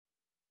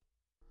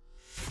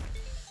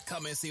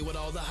Come and see what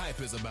all the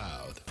hype is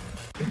about.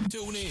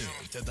 Tune in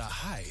to The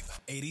Hype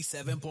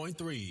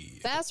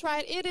 87.3. That's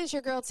right. It is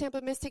your girl,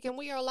 TampaMystic, and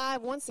we are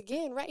live once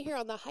again right here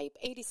on The Hype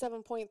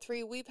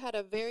 87.3. We've had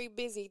a very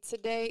busy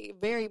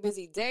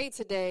day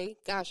today.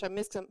 Gosh, I'm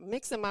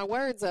mixing my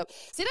words up.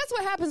 See, that's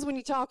what happens when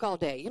you talk all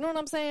day. You know what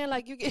I'm saying?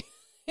 Like, you get...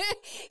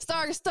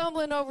 start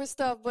stumbling over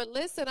stuff. But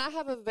listen, I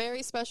have a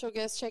very special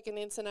guest checking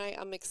in tonight.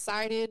 I'm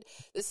excited.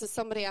 This is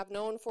somebody I've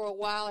known for a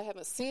while. I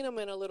haven't seen him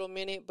in a little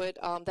minute, but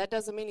that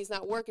doesn't mean he's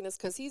not working. It's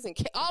because he's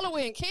all the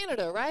way in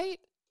Canada, right?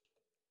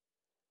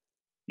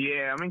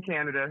 Yeah, I'm in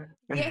Canada.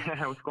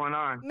 Yeah. What's going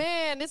on?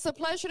 Man, it's a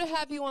pleasure to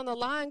have you on the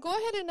line. Go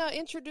ahead and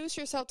introduce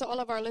yourself to all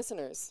of our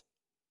listeners.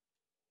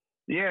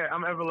 Yeah,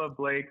 I'm Evrlove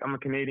Blake. I'm a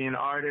Canadian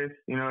artist.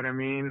 You know what I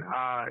mean?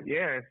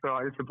 So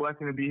it's a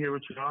blessing to be here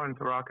with you all and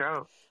to rock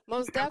out.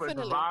 Most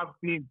definitely. It's a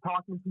vibe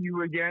talking to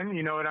you again.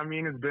 You know what I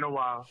mean? It's been a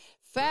while.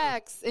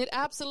 Facts. It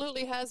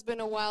absolutely has been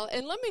a while.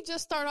 And let me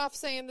just start off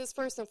saying this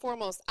first and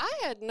foremost. I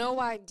had no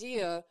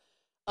idea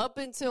up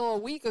until a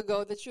week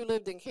ago that you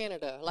lived in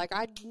Canada. Like,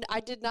 I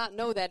did not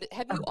know that.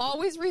 Have you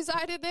always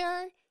resided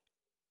there?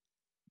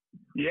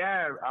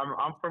 Yeah,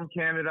 I'm from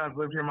Canada. I've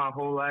lived here my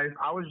whole life.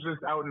 I was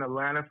just out in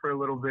Atlanta for a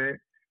little bit,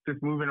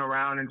 just moving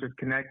around and just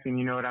connecting,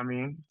 you know what I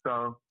mean?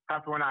 So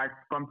that's when I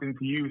bumped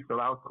into you, so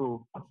that was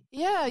cool.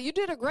 Yeah, you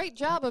did a great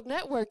job of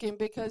networking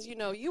because, you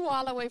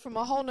all the way from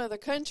a whole nother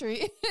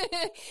country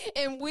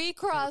and we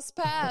crossed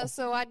paths.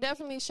 So I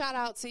definitely shout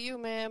out to you,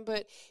 man.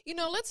 But,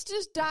 let's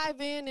just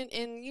dive in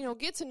and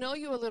get to know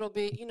you a little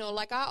bit.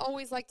 Like I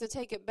always like to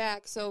take it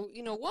back. So,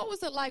 what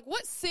was it like?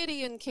 What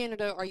city in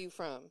Canada are you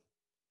from?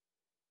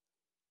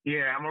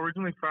 Yeah, I'm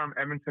originally from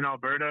Edmonton,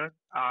 Alberta.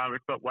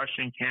 It's up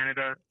Western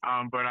Canada,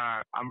 but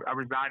I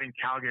reside in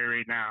Calgary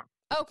right now.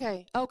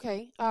 Okay,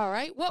 all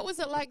right. What was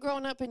it like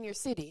growing up in your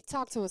city?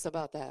 Talk to us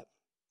about that.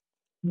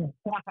 It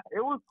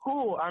was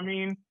cool. I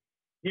mean,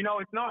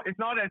 it's not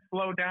as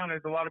slowed down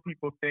as a lot of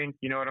people think.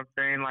 You know what I'm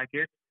saying? Like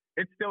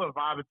it's still a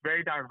vibe. It's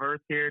very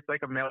diverse here. It's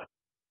like a melt.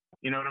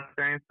 You know what I'm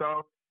saying?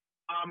 So,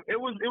 it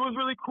was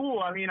really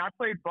cool. I mean, I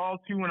played ball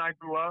too when I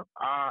grew up.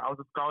 I was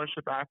a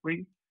scholarship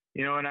athlete.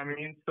 You know what I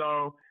mean?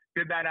 So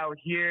did that out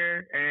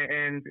here,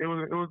 and it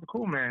was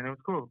cool, man. It was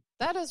cool.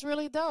 That is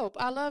really dope.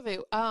 I love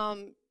it.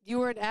 You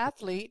were an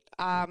athlete.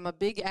 I'm a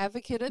big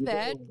advocate of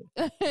that.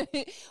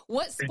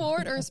 What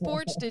sport or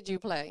sports did you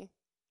play?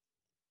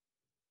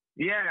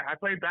 Yeah, I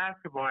played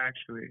basketball,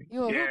 actually.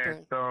 You a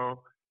hooper? So,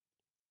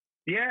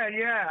 yeah,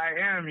 I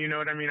am. You know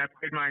what I mean? I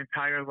played my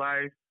entire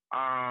life.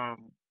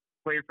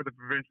 Played for the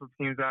provincial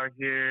teams out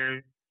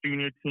here,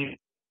 junior team.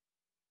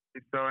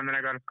 So, and then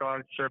I got a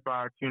scholarship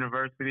to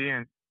university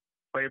and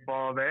played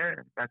ball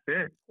there. That's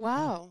it.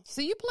 Wow.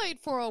 So you played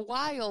for a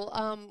while.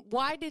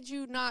 Why did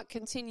you not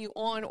continue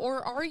on,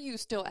 or are you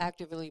still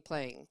actively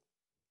playing?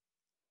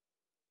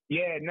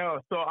 Yeah, no.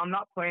 So I'm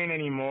not playing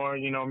anymore.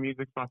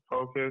 Music's my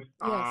focus.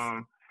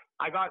 Yes.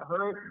 I got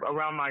hurt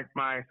around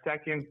my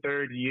second,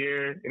 third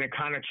year, and it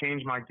kind of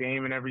changed my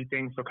game and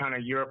everything. So kind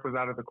of Europe was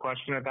out of the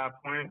question at that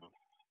point.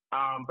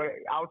 But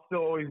I was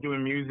still always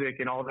doing music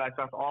and all that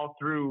stuff all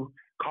through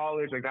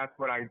college. Like that's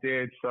what I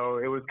did. So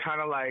it was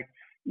kind of like,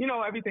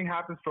 everything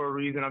happens for a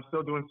reason. I'm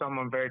still doing something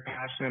I'm very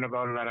passionate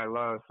about and that I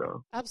love.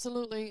 So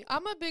absolutely.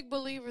 I'm a big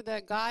believer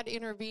that God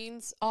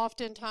intervenes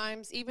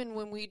oftentimes, even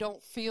when we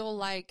don't feel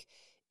like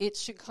it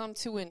should come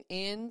to an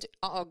end.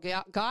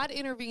 God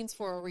intervenes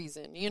for a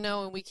reason,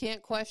 and we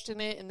can't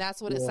question it. And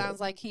that's what it sounds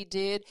like he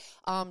did.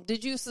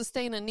 Did you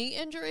sustain a knee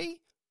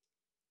injury?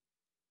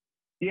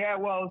 Yeah,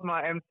 well, it was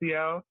my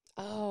MCL.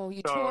 Oh,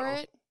 you tore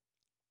it?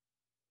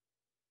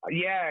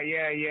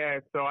 Yeah.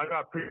 So I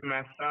got pretty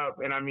messed up,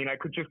 and I mean,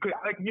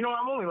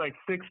 I'm only like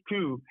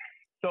 6'2".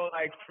 So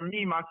like for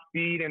me, my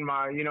speed and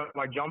my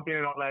jumping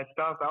and all that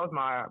stuff, that was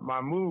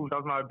my moves, that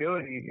was my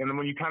ability. And then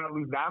when you kind of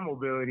lose that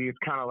mobility, it's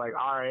kind of like,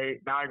 all right,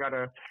 now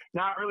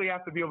I really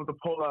have to be able to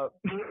pull up.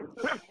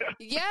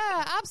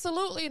 Yeah,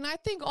 absolutely. And I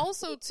think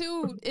also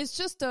too, it's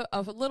just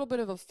a little bit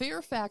of a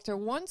fear factor.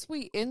 Once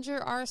we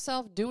injure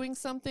ourselves doing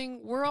something,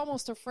 we're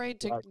almost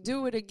afraid to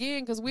do it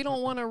again because we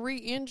don't want to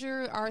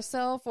re-injure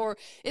ourselves, or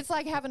it's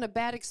like having a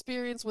bad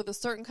experience with a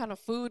certain kind of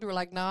food. We're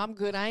like, nah, I'm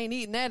good. I ain't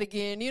eating that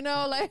again.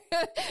 Like,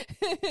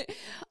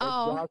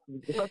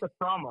 exactly. It's like a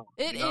trauma.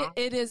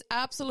 It is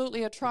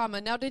absolutely a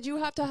trauma. Now, did you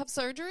have to have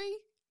surgery?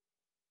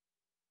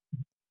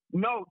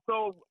 No,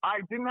 so I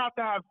didn't have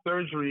to have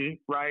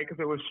surgery, right?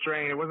 Because it was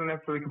strained. It wasn't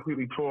necessarily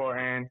completely tore,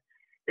 and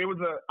it was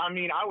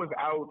I was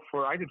out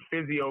I did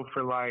physio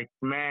for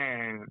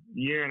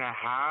year and a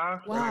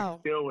half. Wow. And I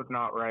still was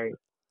not right.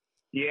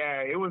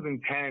 Yeah, it was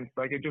intense.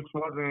 Like it just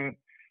wasn't.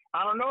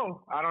 I don't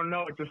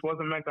know. It just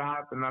wasn't meant to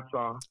happen. That's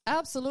all.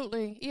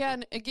 Absolutely. Yeah.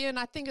 And again,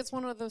 I think it's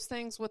one of those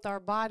things with our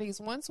bodies.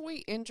 Once we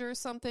injure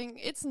something,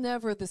 it's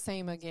never the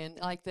same again.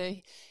 Like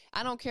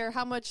I don't care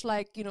how much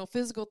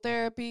physical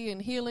therapy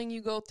and healing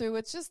you go through.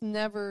 It's just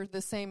never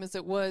the same as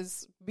it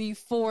was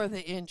before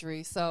the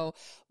injury. So,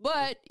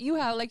 but you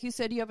have, like you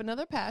said, you have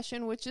another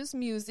passion, which is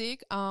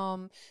music.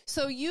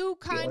 So you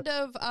kind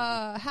of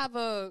have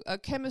a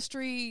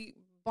chemistry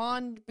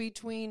bond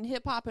between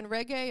hip hop and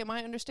reggae. Am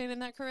I understanding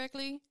that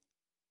correctly?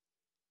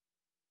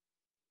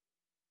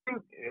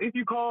 If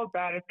you call it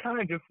that, it's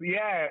kind of just,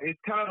 it's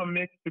kind of a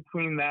mix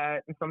between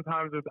that and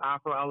sometimes there's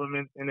Afro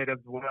elements in it as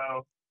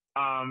well.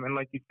 And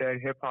like you said,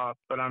 hip hop.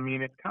 But I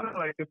mean, it's kind of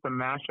like just a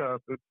mashup.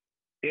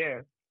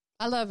 Yeah.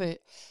 I love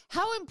it.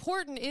 How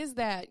important is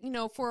that,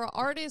 for an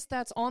artist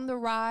that's on the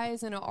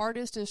rise and an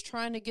artist is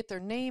trying to get their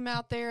name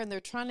out there and they're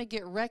trying to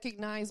get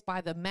recognized by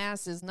the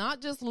masses,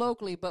 not just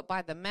locally, but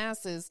by the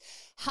masses.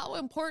 How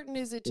important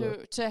is it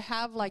to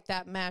have like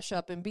that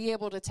mashup and be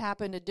able to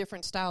tap into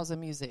different styles of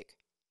music?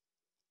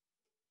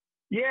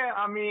 Yeah,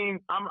 I mean,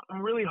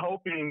 I'm really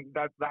hoping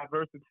that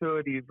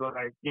versatility is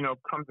like,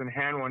 comes in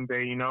hand one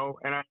day, and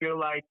I feel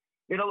like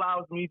it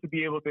allows me to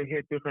be able to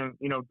hit different,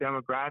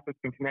 demographics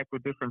and connect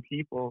with different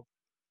people.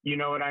 You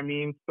know what I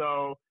mean?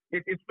 So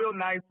it's still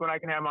nice when I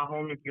can have my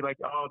homies be like,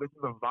 oh, this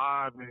is a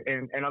vibe,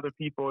 and other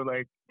people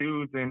like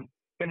dudes, and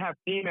then have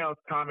females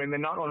come. And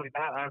then not only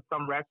that, I have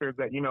some records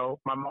that,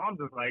 my mom's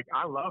is like,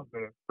 I love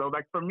this. So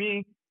like for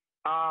me,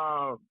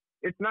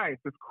 it's nice.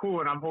 It's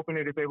cool. And I'm hoping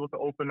it is able to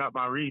open up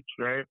my reach,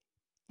 right?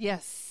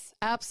 Yes,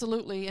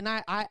 absolutely. And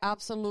I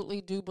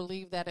absolutely do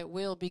believe that it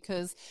will,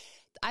 because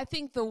I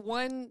think the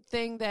one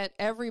thing that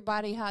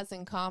everybody has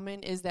in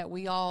common is that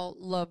we all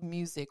love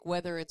music,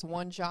 whether it's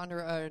one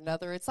genre or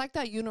another. It's like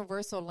that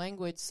universal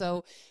language.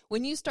 So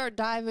when you start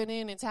diving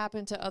in and tap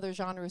into other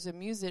genres of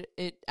music,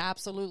 it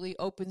absolutely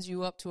opens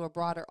you up to a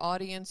broader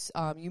audience.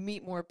 You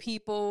meet more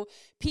people.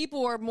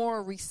 People are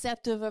more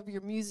receptive of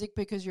your music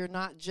because you're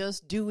not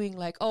just doing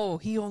like, oh,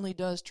 he only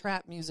does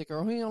trap music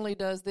or he only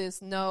does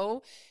this.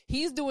 No,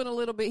 he's doing a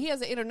little bit. He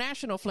has an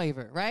international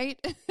flavor, right?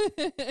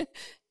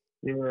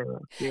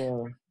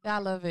 Yeah. I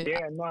love it.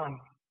 Yeah, no.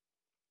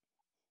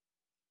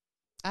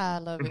 I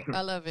love it.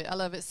 I love it. I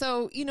love it.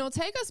 So,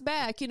 take us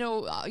back.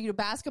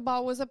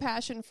 Basketball was a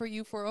passion for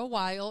you for a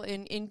while,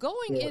 and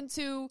going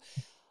into,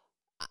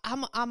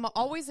 I'm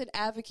always an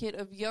advocate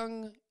of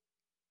young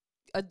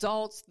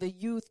adults, the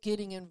youth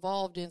getting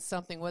involved in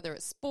something, whether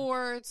it's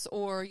sports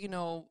or,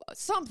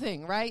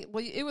 something, right?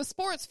 Well, it was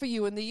sports for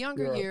you in the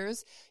younger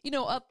years,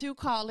 up through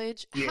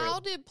college. Yeah. How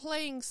did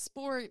playing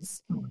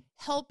sports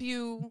help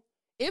you,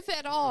 if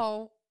at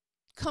all,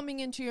 coming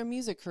into your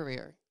music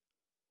career?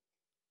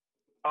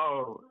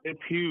 Oh, it's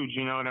huge.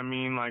 You know what I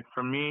mean? Like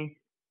for me,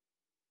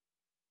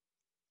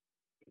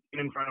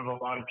 in front of a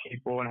lot of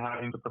people and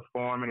having to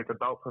perform, and it's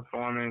about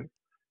performance.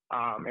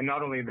 And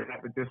not only that,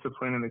 the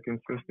discipline and the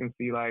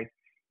consistency, like,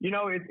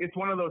 it's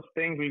one of those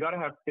things where you got to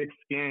have thick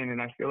skin. And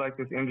I feel like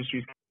this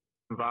industry's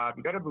vibe.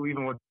 You got to believe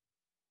in what,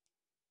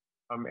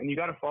 and you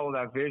got to follow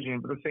that vision.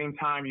 But at the same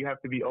time, you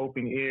have to be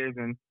open ears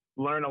and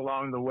learn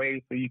along the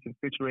way so you can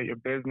situate your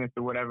business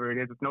or whatever it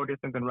is. It's no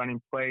different than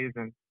running plays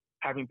and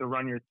having to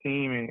run your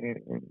team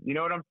and you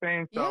know what I'm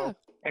saying? So,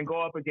 and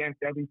go up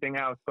against everything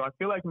else. So I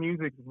feel like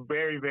music is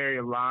very, very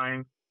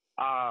aligned.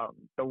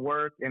 The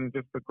work and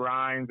just the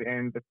grind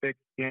and the thick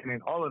skin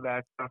and all of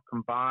that stuff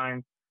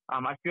combined.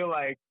 I feel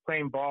like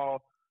playing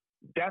ball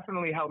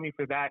definitely helped me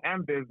for that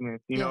and business.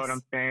 You know what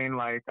I'm saying?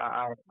 Like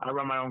I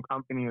run my own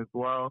company as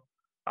well.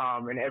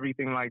 And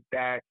everything like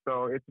that.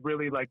 So it's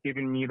really like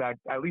giving me that,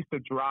 at least the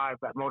drive,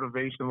 that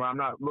motivation where I'm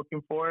not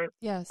looking for it.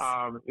 Yes.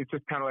 It's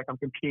just kind of like I'm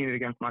competing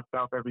against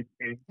myself every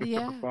day just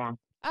to perform.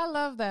 I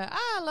love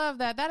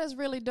that. That is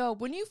really dope.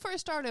 When you first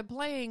started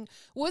playing,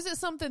 was it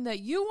something that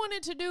you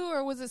wanted to do,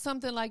 or was it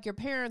something like your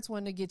parents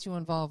wanted to get you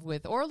involved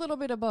with, or a little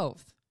bit of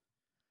both?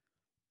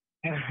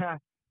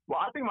 Well,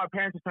 I think my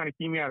parents are trying to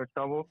keep me out of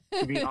trouble,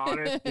 to be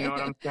honest. You know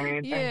what I'm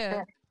saying?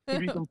 Yeah. To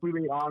be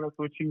completely honest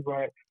with you,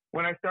 but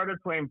when I started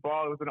playing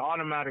ball, it was an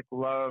automatic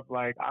love.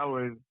 Like I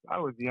was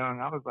young.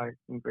 I was like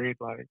in grade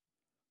like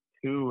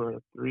 2 or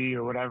 3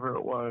 or whatever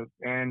it was.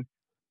 And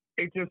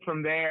it just,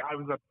 from there, I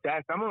was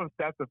obsessed. I'm an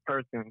obsessive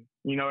person.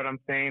 You know what I'm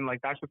saying?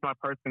 Like that's just my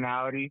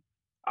personality.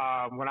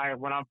 When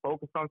I'm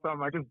focused on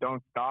something, I just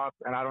don't stop.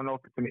 And I don't know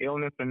if it's an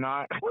illness or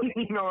not.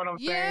 You know what I'm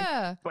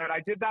saying? But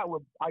I did that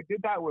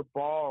with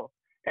ball.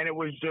 And it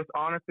was just,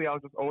 honestly, I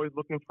was just always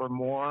looking for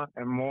more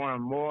and more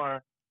and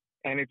more.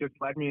 And it just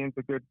led me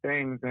into good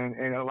things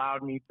and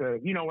allowed me to,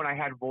 when I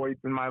had voids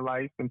in my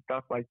life and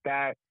stuff like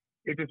that,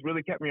 it just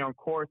really kept me on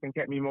course and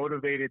kept me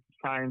motivated to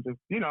try and just,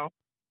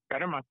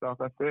 better myself.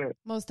 That's it.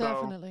 Most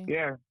definitely.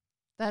 Yeah.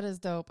 That is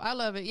dope. I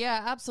love it.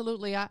 Yeah,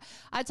 absolutely.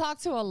 I talk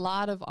to a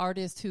lot of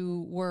artists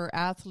who were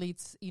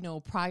athletes,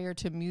 prior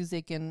to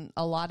music, and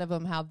a lot of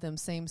them have them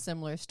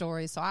similar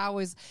stories. So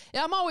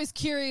I'm always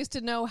curious to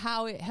know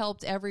how it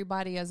helped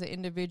everybody as an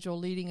individual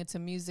leading into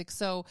music.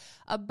 So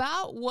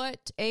about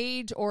what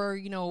age or,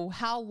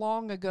 how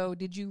long ago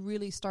did you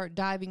really start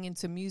diving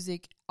into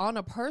music on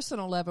a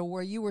personal level,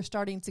 where you were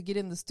starting to get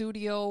in the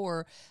studio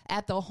or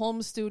at the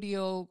home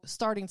studio,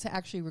 starting to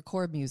actually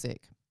record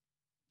music?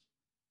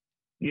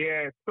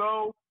 Yeah,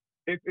 so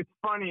it's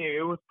funny.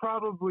 It was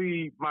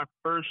probably my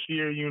first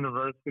year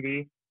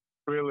university,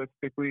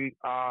 realistically.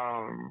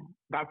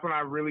 That's when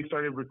I really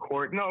started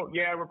recording.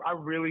 I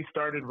really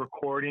started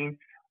recording.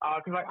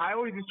 Cause like I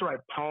always used to write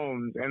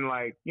poems and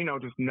like, you know,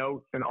 just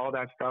notes and all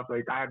that stuff.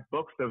 Like I had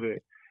books of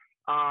it.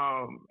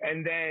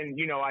 And then,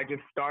 you know, I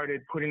just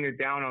started putting it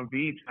down on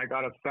beats. I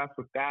got obsessed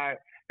with that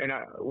and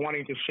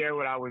wanting to share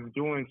what I was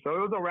doing. So it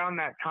was around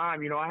that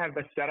time, you know, I had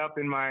the setup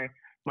in my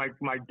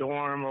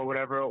dorm or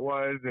whatever it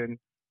was and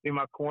in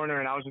my corner,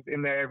 and I was just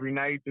in there every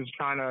night just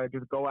trying to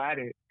just go at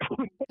it.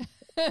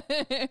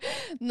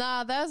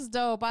 Nah, that's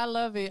dope. I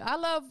love it. I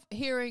love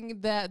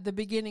hearing that the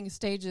beginning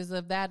stages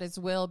of that as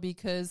well,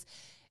 because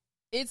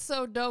it's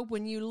so dope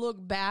when you look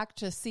back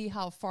to see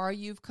how far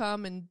you've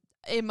come. And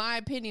in my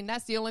opinion,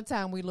 that's the only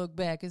time we look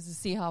back, is to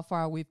see how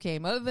far we've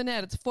came. Other than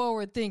that, it's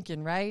forward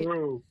thinking, right?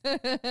 True.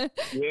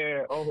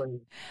 Yeah, always.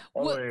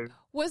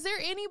 Was there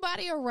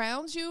anybody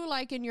around you,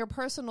 like in your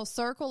personal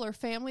circle or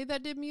family,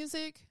 that did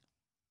music?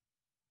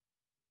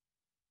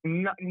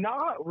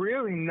 Not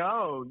really,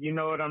 no. You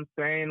know what I'm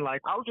saying?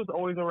 Like, I was just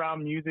always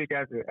around music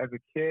as a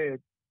kid.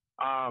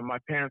 My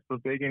parents were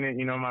big in it.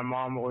 You know, my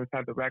mom always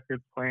had the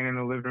records playing in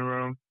the living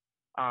room.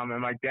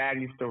 And my dad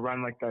used to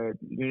run like the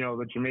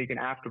Jamaican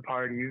after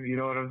parties. You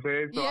know what I'm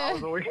saying? So I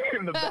was always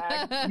in the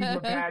back,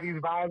 the baddies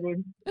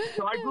vibing.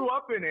 So I grew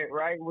up in it,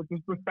 right? With the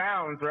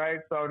sounds, right?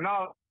 So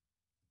no,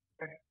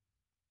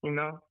 you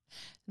know.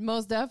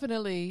 Most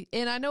definitely.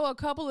 And I know a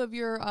couple of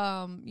your,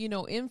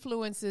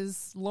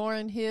 influences,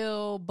 Lauryn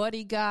Hill,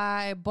 Buddy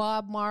Guy,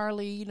 Bob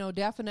Marley,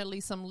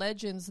 definitely some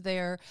legends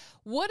there.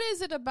 What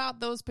is it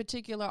about those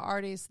particular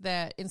artists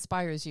that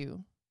inspires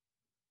you?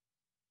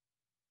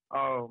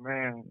 Oh,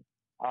 man.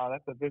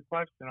 That's a good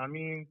question. I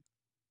mean,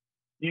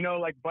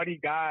 like Buddy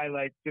Guy,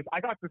 like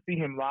I got to see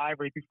him live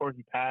right before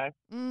he passed.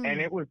 And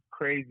it was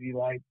crazy.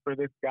 Like for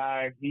this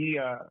guy, he,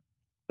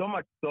 so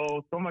much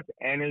soul, so much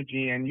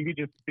energy, and you could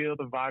just feel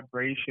the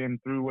vibration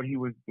through what he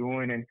was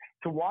doing. And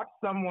to watch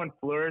someone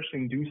flourish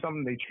and do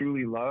something they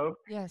truly love,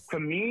 yes, to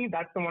me,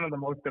 that's one of the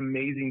most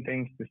amazing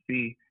things to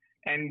see.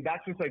 And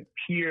that's just like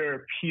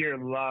pure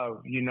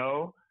love,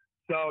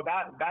 So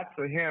that's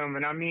for him.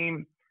 And I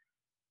mean,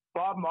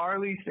 Bob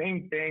Marley,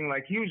 same thing.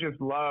 Like he was just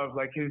love.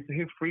 Like his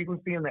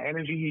frequency and the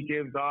energy he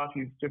gives off,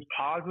 he's just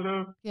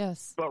positive,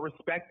 yes, but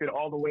respected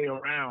all the way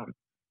around.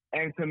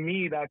 And to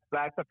me, that's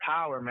a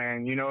power,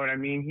 man. You know what I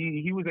mean?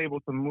 He was able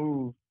to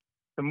move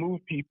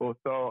people.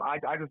 So I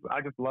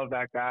just love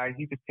that guy.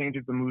 He just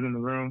changes the mood in the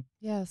room.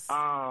 Yes.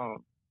 And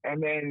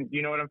then,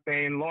 you know what I'm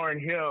saying?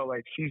 Lauryn Hill,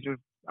 like she's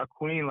just a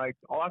queen. Like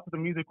a lot of the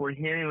music we're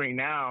hearing right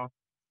now,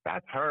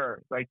 that's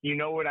her. Like, you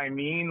know what I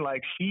mean?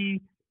 Like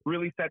she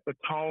really set the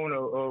tone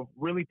of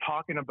really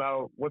talking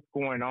about what's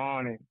going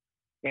on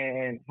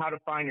and how to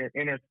find your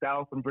inner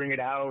self and bring it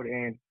out.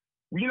 And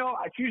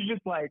she was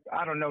just like,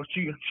 I don't know,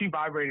 she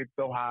vibrated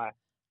so high.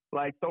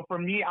 Like, so for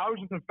me, I was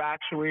just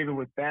infatuated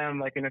with them,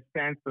 like in a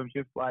sense of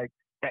just like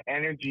the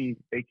energy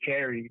they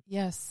carry.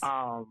 Yes.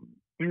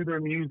 Through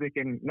their music,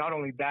 and not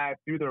only that,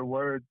 through their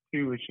words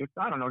too. It's just,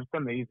 I don't know, it's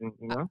amazing,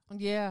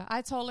 Yeah,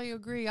 I totally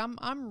agree.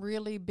 I'm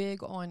really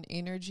big on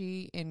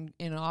energy and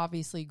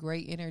obviously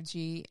great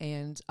energy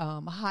and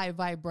high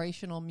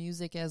vibrational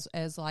music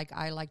as like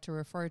I like to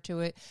refer to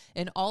it.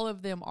 And all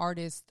of them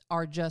artists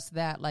are just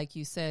that, like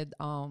you said.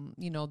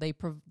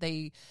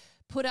 They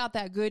put out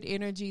that good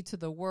energy to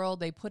the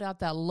world. They put out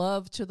that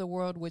love to the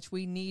world, which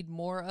we need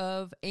more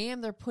of.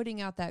 And they're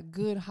putting out that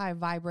good high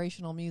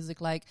vibrational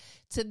music. Like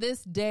to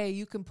this day,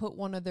 you can put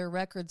one of their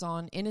records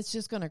on and it's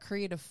just going to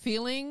create a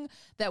feeling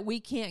that we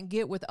can't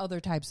get with other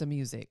types of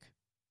music.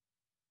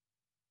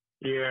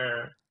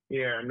 Yeah.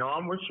 No,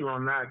 I'm with you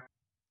on that.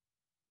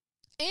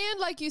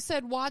 And like you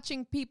said,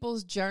 watching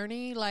people's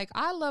journey, like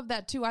I love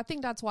that too. I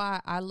think that's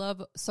why I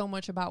love so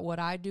much about what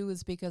I do,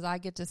 is because I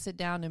get to sit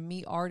down and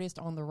meet artists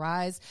on the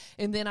rise,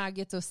 and then I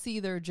get to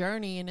see their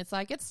journey. And it's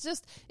like, it's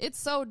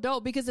so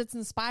dope because it's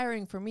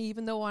inspiring for me,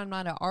 even though I'm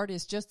not an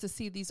artist. Just to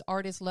see these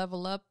artists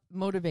level up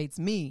motivates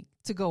me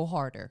to go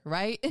harder.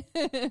 Right.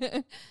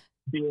 Yeah.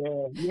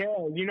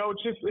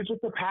 It's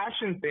just a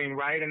passion thing.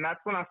 Right. And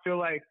that's when I feel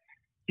like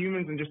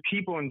humans and just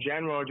people in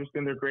general are just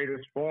in their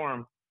greatest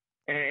form.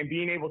 And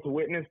being able to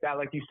witness that,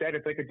 like you said,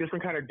 it's like a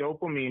different kind of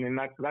dopamine, and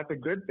that's a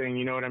good thing.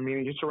 You know what I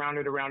mean? You're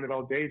surrounded around it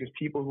all day, just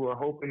people who are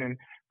hoping and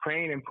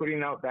praying and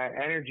putting out that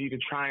energy to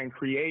try and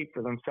create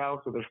for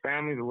themselves or their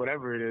families or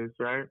whatever it is,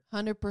 right?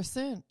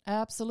 100%.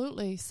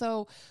 Absolutely.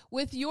 So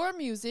with your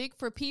music,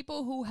 for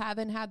people who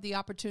haven't had the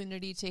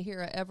opportunity to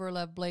hear an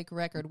Evrlove Blake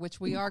record, which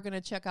we are going to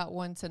check out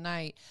one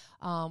tonight,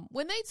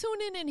 when they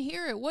tune in and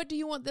hear it, what do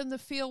you want them to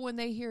feel when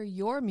they hear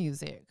your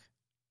music?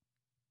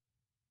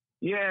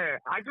 Yeah,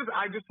 I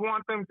just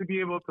want them to be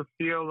able to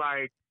feel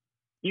like,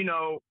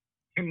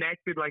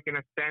 connected, like in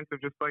a sense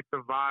of just like the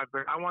vibe.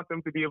 But I want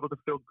them to be able to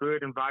feel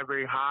good and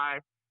vibrate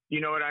high.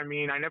 You know what I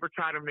mean? I never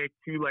try to make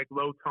too like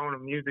low tone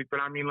of music, but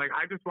I mean, like,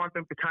 I just want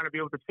them to kind of be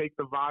able to take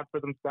the vibe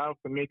for themselves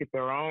and make it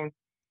their own.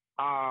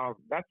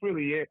 That's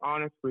really it,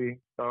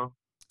 honestly. So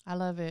I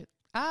love it.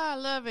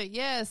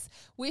 Yes,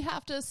 we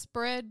have to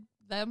spread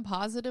them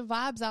positive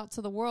vibes out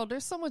to the world.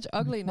 There's so much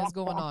ugliness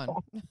going on.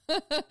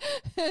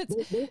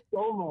 There's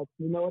so much,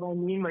 you know what I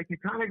mean? Like you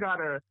kind of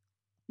gotta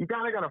you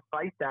kind of got to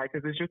fight that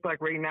because it's just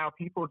like right now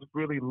people just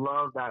really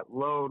love that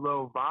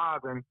low vibe,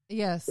 and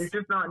Yes. it's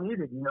just not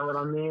needed. You know what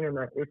I mean? And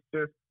it's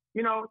just,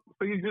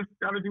 so you just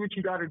got to do what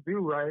you got to do,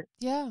 right?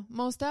 Yeah,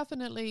 most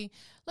definitely.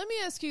 Let me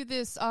ask you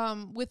this.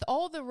 With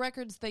all the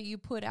records that you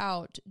put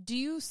out, do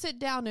you sit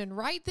down and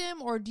write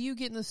them, or do you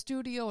get in the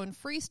studio and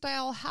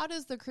freestyle? How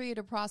does the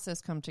creative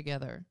process come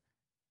together?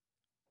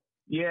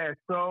 Yeah,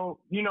 so,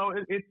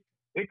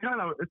 it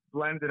kind of, it's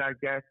blended, I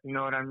guess, you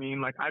know what I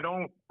mean? Like, I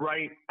don't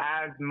write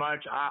as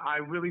much. I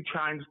really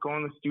try and just go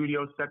in the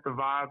studio, set the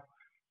vibe,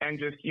 and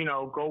just,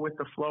 go with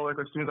the flow, like,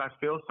 as soon as I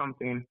feel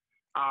something,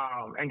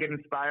 and get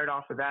inspired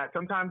off of that.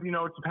 Sometimes, it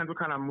depends what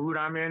kind of mood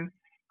I'm in.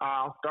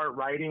 I'll start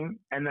writing,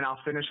 and then I'll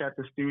finish at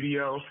the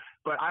studio.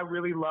 But I've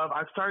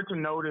started to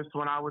notice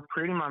when I was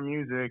creating my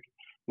music,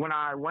 when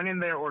I went in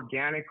there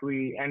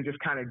organically and just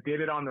kind of did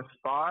it on the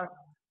spot,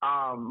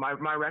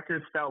 my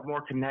records felt more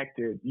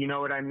connected. You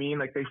know what I mean?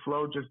 Like they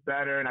flowed just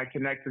better and I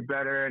connected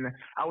better. And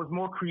I was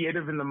more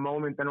creative in the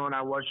moment than when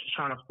I was just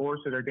trying to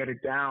force it or get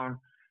it down.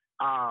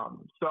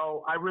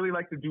 So I really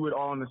like to do it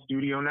all in the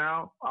studio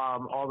now,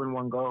 all in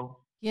one go.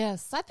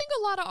 Yes, I think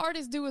a lot of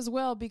artists do as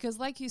well, because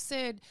like you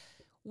said,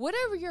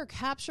 whatever you're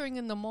capturing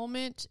in the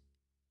moment,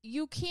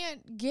 you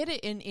can't get it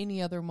in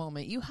any other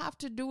moment. You have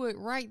to do it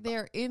right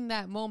there in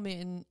that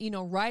moment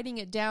and, writing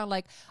it down.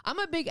 Like I'm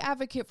a big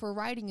advocate for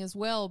writing as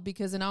well,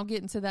 because, and I'll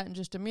get into that in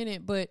just a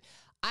minute, but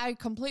I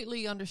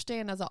completely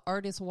understand as an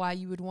artist why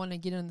you would want to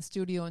get in the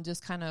studio and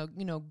just kind of,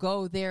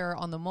 go there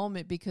on the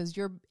moment, because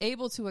you're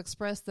able to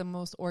express the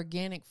most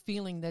organic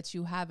feeling that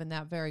you have in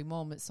that very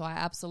moment. So I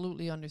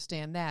absolutely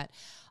understand that.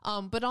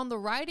 But on the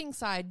writing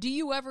side, do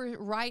you ever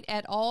write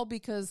at all?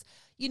 Because,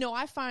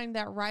 I find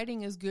that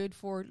writing is good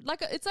for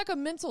it's like a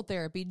mental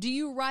therapy. Do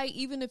you write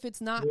even if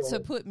it's not to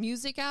put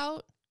music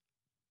out?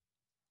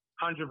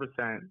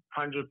 100%.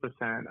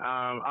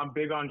 I'm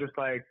big on just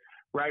like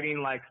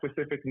writing like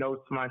specific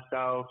notes to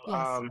myself.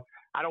 Yes.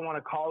 I don't want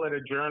to call it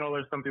a journal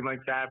or something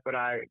like that, but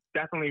I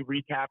definitely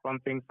recap on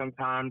things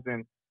sometimes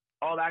and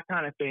all that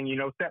kind of thing,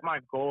 set my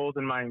goals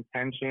and my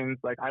intentions.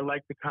 Like I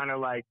like to kind of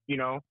like,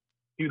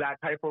 do that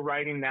type of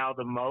writing now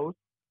the most.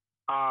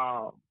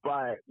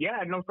 But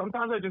yeah, no,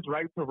 sometimes I just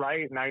write to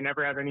write and I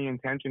never have any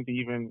intention to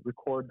even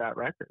record that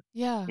record.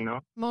 Yeah,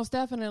 most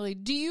definitely.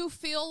 Do you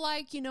feel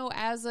like,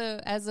 as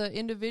a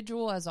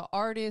individual, as an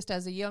artist,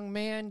 as a young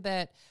man,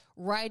 that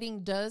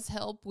writing does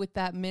help with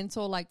that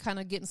mental, like kind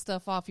of getting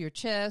stuff off your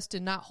chest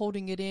and not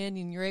holding it in,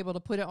 and you're able to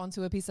put it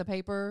onto a piece of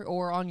paper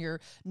or on your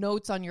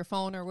notes on your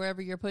phone or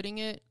wherever you're putting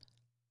it?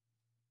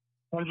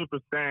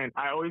 100%.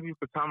 I always used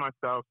to tell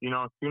myself,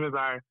 as soon as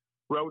I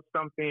wrote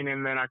something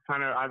and then I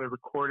kind of either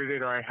recorded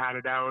it or I had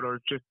it out or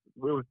just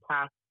it was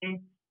past me,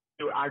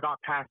 I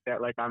got past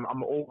that. Like I'm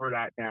over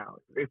that now.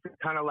 It's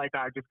kind of like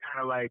I just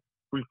kind of like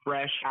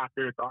refresh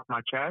after it's off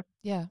my chest.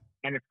 Yeah.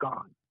 And it's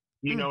gone.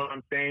 You know what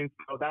I'm saying?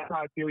 So that's how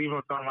I feel even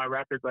with some of my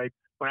records. Like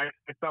when I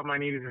said something I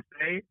needed to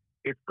say,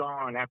 it's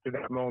gone after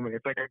that moment.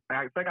 It's like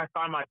I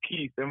find my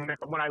peace. And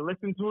when I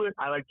listen to it,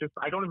 I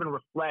don't even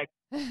reflect.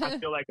 I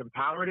feel like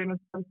empowered in a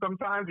sense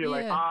sometimes. You're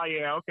like, oh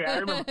yeah, okay, I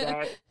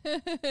remember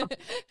that.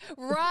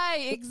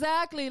 Right,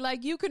 exactly.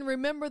 Like you can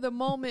remember the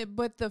moment,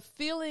 but the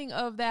feeling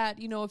of that,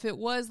 if it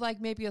was like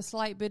maybe a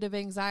slight bit of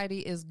anxiety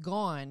is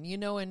gone,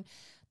 and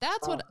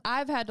that's what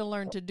I've had to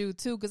learn to do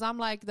too, because I'm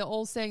like the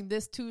old saying,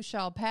 this too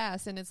shall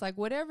pass. And it's like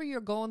whatever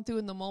you're going through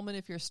in the moment,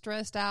 if you're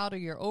stressed out or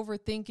you're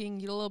overthinking,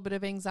 you get a little bit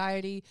of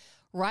anxiety,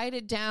 write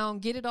it down,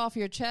 get it off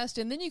your chest,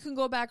 and then you can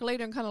go back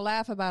later and kind of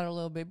laugh about it a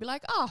little bit. Be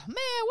like, oh man,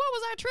 what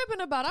was I tripping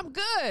about? I'm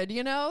good,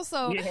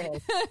 So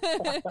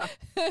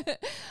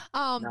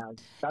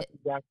that's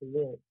exactly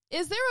it.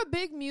 Is there a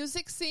big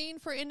music scene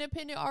for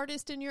independent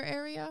artists in your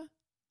area?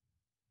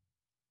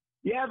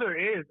 Yeah,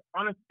 there is.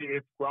 Honestly,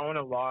 it's growing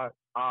a lot.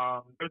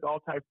 There's all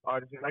types of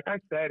artists. Like I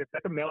said, it's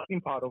like a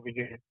melting pot over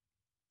here.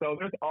 So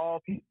there's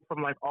all people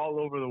from like all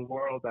over the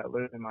world that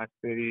live in my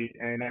city.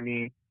 And I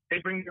mean, they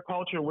bring their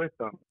culture with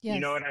them. Yes.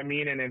 You know what I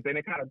mean? And then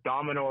it kind of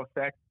domino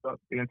affects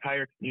the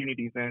entire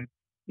communities. And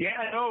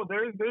yeah, no,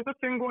 there's a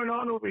thing going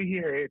on over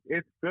here.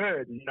 It's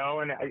good,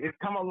 and it's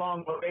come a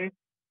long way.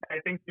 I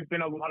think there's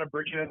been a lot of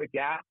bridging of the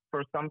gap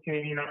for some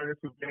Canadian artists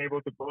who've been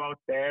able to go out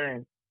there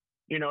and,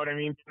 you know what I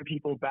mean, send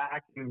people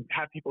back and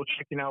have people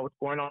checking out what's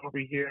going on over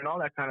here and all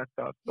that kind of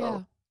stuff. So,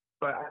 yeah.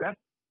 But that's.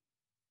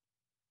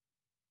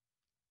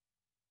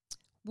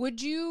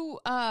 Would you,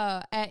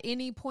 at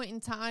any point in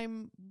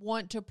time,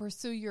 want to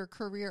pursue your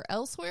career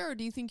elsewhere, or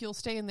do you think you'll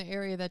stay in the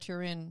area that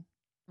you're in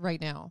right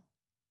now?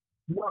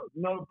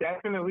 No,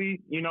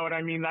 definitely. You know what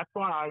I mean? That's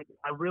why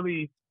I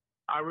really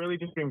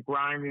just been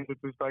grinding to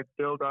just like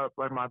build up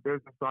like my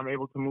business so I'm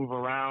able to move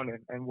around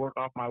and work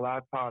off my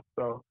laptop.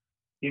 So,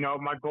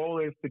 my goal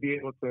is to be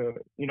able to,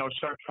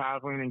 start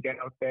traveling and get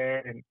out there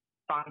and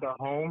find a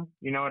home.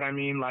 You know what I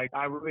mean? Like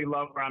I really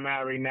love where I'm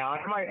at right now.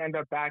 I might end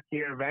up back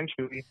here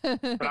eventually,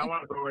 but I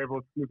want to go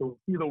able to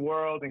see the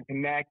world and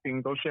connect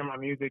and go share my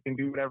music and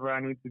do whatever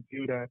I need to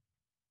do to,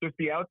 just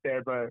be out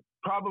there. But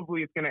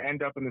probably it's going to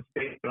end up in the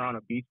States or on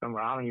a beach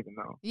somewhere. I don't even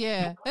know.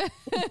 Yeah.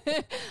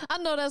 I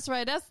know that's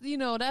right.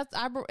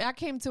 I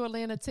came to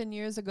Atlanta 10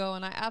 years ago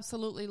and I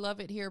absolutely love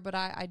it here. But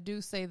I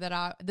do say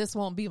that this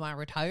won't be my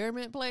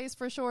retirement place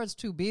for sure. It's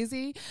too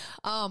busy.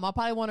 I'll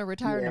probably want to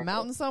retire in the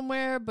mountains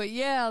somewhere. But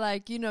yeah,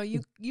 like,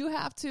 you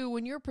have to,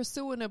 when you're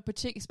pursuing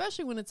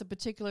especially when it's a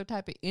particular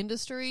type of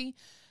industry,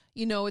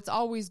 it's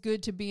always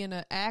good to be in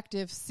an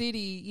active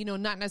city,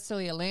 not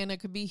necessarily Atlanta, it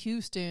could be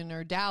Houston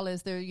or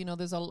Dallas. There,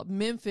 there's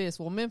Memphis.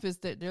 Well, Memphis,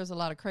 there's a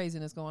lot of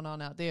craziness going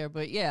on out there,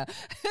 but yeah,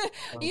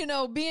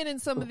 being in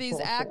some of these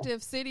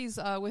active cities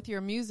with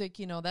your music,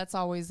 that's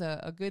always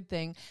a good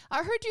thing.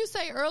 I heard you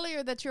say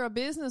earlier that you're a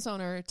business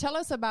owner. Tell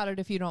us about it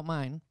if you don't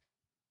mind.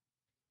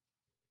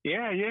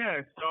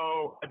 Yeah.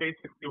 So I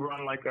basically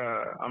run like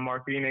a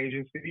marketing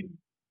agency.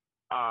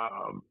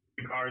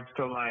 Regards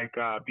to like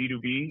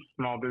B2B,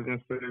 small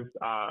businesses,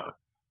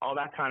 all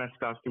that kind of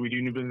stuff. So we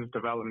do new business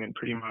development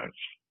pretty much.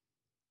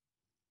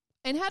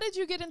 And how did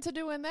you get into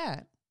doing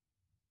that?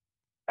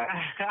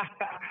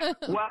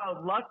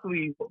 Well,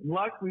 luckily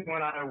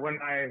when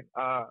I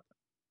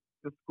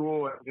to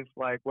school and just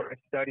like what I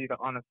studied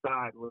on the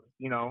side was,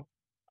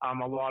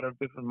 a lot of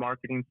different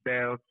marketing,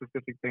 sales,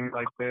 specific things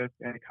like this,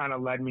 and it kind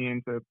of led me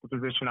into the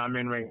position I'm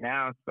in right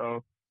now.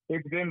 So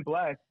it's been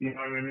blessed, you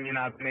know what I mean?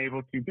 I've been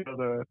able to build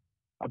a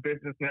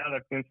business now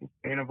that's been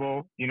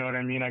sustainable. You know what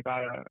I mean? I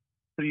got a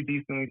pretty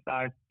decently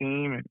sized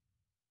team and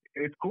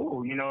it's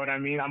cool. You know what I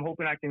mean? I'm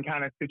hoping I can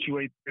kind of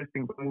situate this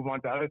and move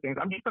on to other things.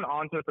 I'm just an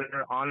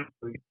entrepreneur,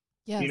 honestly.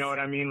 Yes. You know what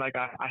I mean? Like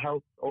I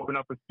helped open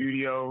up a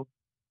studio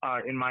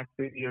in my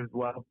city as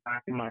well,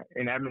 back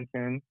in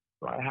Edmonton.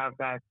 So I have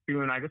that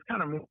too. And I just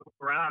kind of move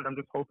around. I'm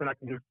just hoping I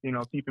can just,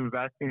 keep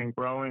investing and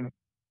growing,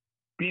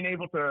 being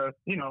able to,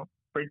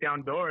 break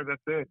down doors.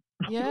 That's it.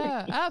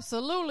 Yeah,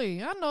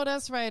 absolutely. I know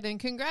that's right. And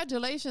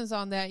congratulations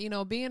on that.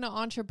 Being an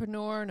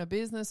entrepreneur and a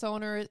business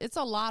owner, it's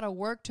a lot of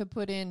work to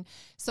put in.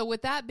 So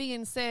with that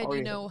being said,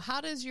 how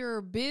does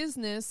your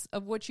business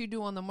of what you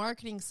do on the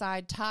marketing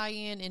side tie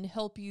in and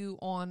help you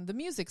on the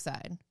music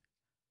side?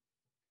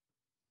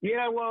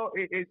 Yeah, well,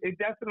 it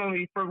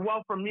definitely, for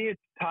me, it's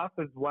tough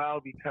as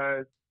well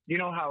because you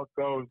know how it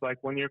goes. Like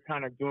when you're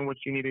kind of doing what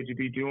you needed to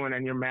be doing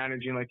and you're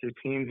managing like your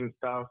teams and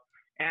stuff.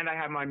 And I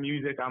have my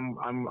music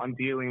I'm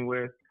dealing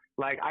with.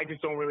 Like, I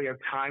just don't really have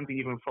time to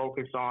even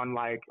focus on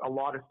like a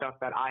lot of stuff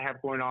that I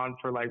have going on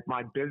for like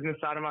my business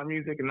side of my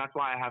music. And that's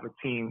why I have a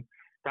team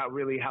that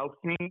really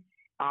helps me,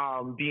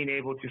 being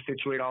able to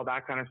situate all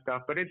that kind of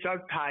stuff. But it does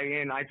tie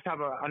in. I just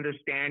have an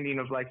understanding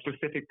of like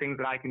specific things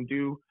that I can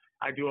do.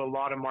 I do a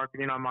lot of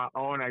marketing on my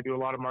own. I do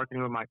a lot of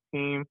marketing with my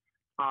team,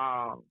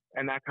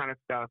 and that kind of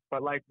stuff.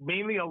 But like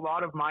mainly a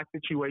lot of my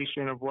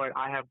situation of what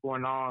I have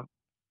going on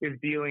is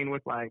dealing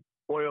with like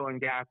oil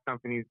and gas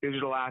companies,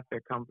 digital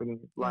asset companies,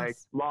 like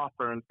law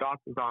firms,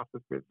 doctor's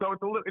offices. So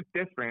it's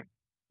different.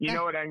 You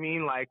know what I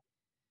mean? Like,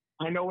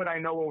 I know what I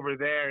know over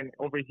there, and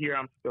over here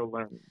I'm still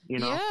learning,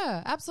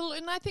 Yeah, absolutely.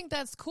 And I think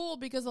that's cool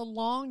because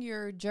along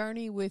your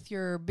journey with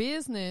your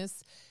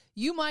business,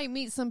 you might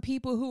meet some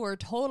people who are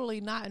totally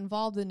not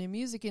involved in the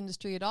music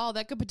industry at all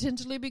that could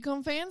potentially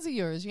become fans of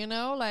yours,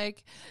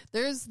 like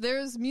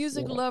there's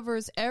music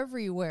lovers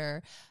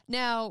everywhere.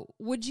 Now,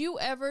 would you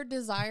ever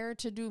desire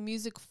to do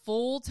music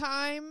full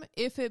time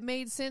if it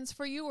made sense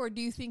for you, or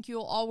do you think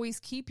you'll always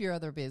keep your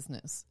other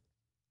business?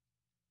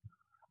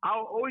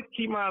 I'll always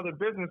keep my other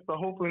business, but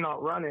hopefully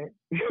not run it.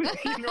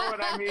 You know what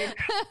I mean?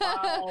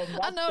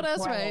 I know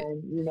that's right.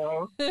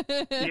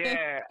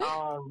 Yeah.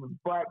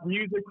 But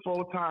music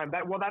full time.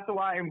 That's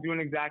why I'm doing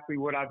exactly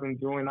what I've been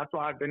doing. That's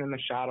why I've been in the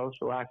shadows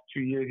for the last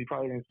 2 years. You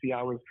probably didn't see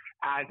I was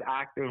as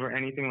active or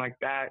anything like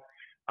that.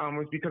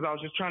 Was because I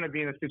was just trying to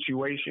be in a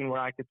situation where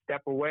I could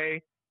step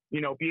away,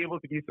 be able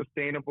to be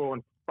sustainable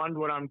and fund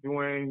what I'm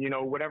doing,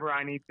 whatever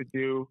I need to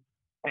do.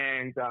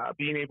 And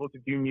being able to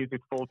do music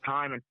full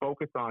time and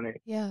focus on it.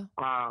 Yeah.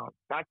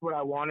 That's what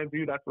I want to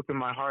do. That's what's in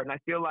my heart. And I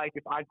feel like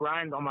if I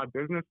grind on my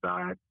business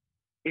side,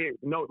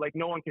 no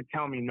one can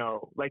tell me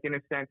no. Like in a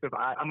sense of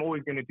I'm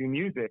always going to do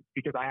music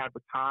because I have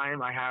the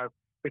time, I have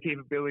the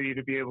capability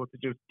to be able to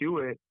just do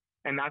it.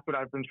 And that's what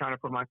I've been trying to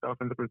put myself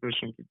in the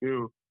position to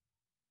do.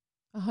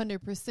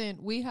 100%.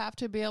 We have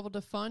to be able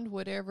to fund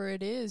whatever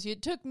it is.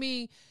 It took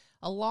me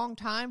a long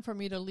time for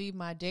me to leave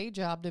my day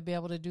job to be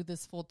able to do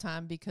this full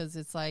time because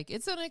it's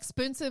an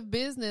expensive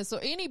business, or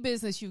any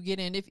business you get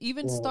in. If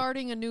even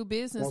starting a new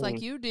business like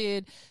you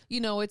did,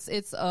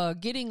 it's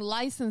getting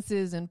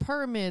licenses and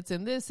permits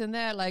and this and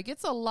that. Like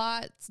it's a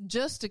lot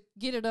just to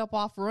get it up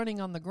off running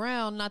on the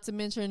ground. Not to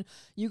mention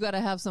you got to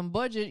have some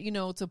budget,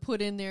 to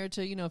put in there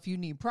to, if you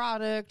need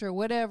product or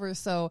whatever.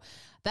 So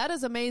that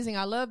is amazing.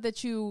 I love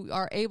that you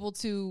are able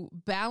to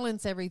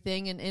balance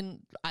everything.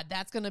 And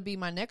that's going to be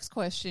my next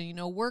question,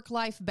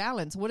 work-life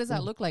balance. What does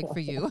that look like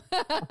for you?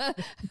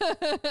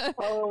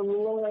 Oh,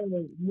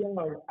 Lord.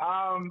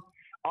 Yeah.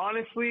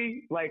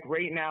 Honestly, like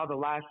right now, the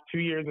last 2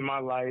 years of my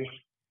life,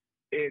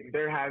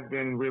 there has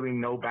been really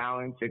no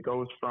balance. It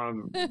goes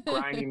from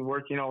grinding,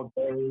 working all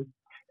day,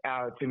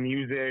 to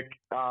music,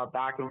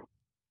 back and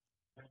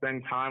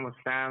spend time with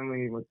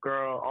family, with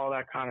girl, all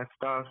that kind of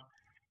stuff.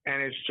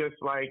 And it's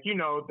just like,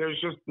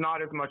 there's just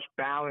not as much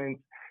balance.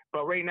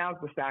 But right now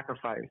it's the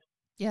sacrifice.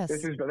 Yes.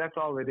 That's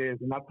all it is.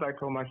 And that's what I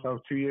told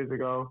myself 2 years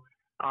ago,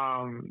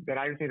 that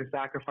I just need to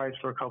sacrifice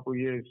for a couple of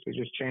years to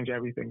just change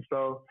everything.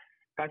 So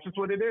that's just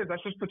what it is.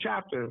 That's just the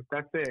chapter.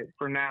 That's it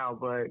for now.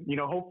 But,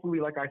 hopefully,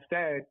 like I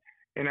said,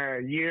 in a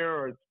year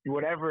or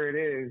whatever it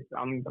is,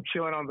 I'm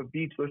chilling on the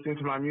beach, listening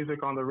to my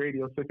music on the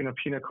radio, sipping a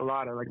pina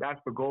colada. Like, that's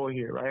the goal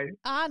here, right?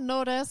 I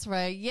know that's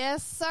right.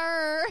 Yes,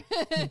 sir.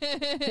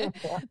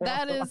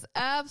 That is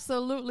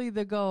absolutely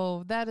the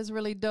goal. That is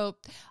really dope.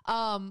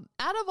 Out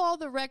of all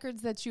the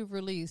records that you've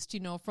released,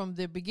 from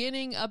the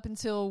beginning up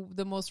until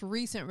the most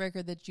recent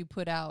record that you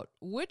put out,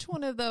 which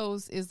one of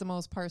those is the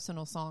most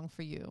personal song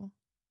for you?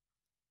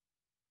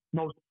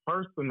 Most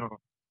personal?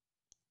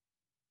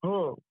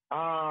 Oh,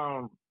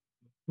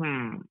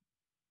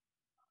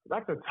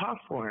 that's a tough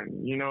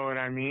one. You know what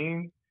I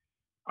mean?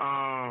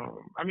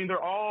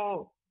 They're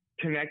all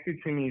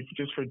connected to me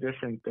just for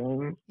different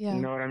things. Yeah.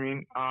 You know what I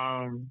mean?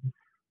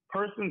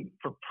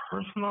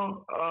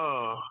 Personal,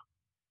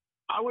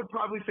 I would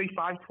probably say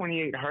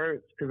 528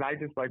 Hertz, because I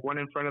just went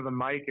in front of the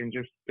mic and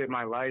just spit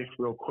my life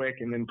real quick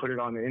and then put it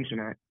on the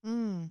internet.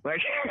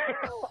 That's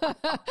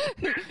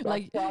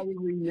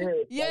probably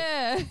it.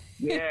 Yeah.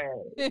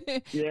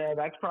 Yeah,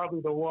 that's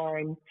probably the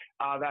one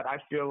that I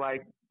feel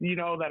like,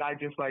 that I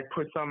just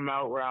put something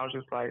out where I was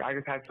just I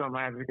just had something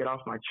I had to get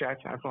off my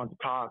chest and I just wanted to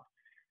talk.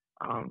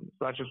 So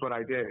that's just what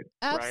I did.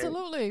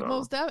 Absolutely.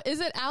 Right? So,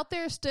 is it out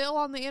there still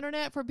on the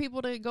internet for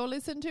people to go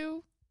listen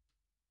to?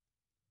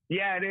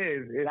 Yeah, it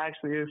is. It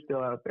actually is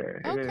still out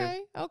there.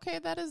 Okay,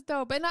 that is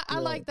dope. And I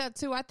like that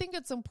too. I think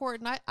it's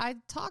important. I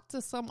talk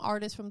to some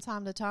artists from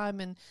time to time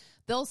and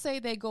they'll say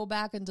they go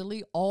back and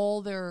delete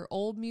all their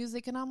old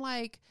music. And I'm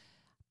like,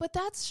 but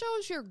that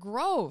shows your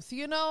growth,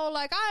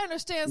 I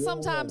understand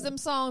sometimes them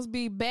songs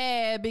be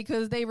bad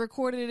because they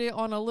recorded it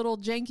on a little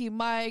janky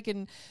mic.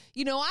 And,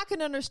 I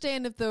can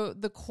understand if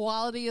the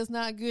quality is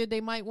not good,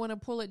 they might want to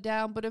pull it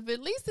down. But if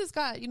at least it's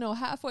got,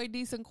 halfway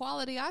decent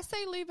quality, I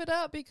say leave it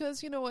up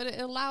because, it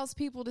allows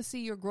people to see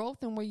your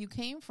growth and where you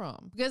came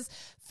from. Because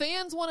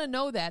fans want to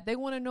know that. They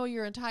want to know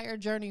your entire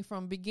journey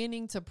from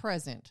beginning to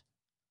present.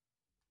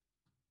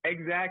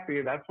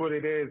 Exactly. That's what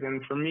it is.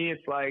 And for me,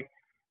 it's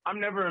I'm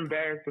never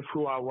embarrassed of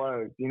who I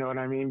was, you know what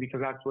I mean?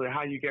 Because that's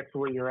how you get to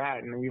where you're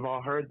at. And we've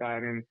all heard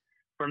that. And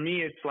for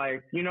me, it's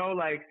when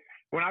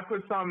I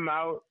put something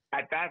out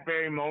at that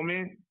very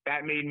moment,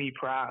 that made me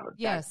proud.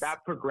 Yes.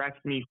 That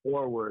progressed me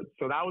forward.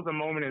 So that was a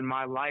moment in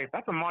my life.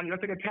 That's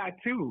that's like a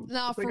tattoo.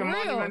 No, it's for like a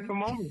real. monumental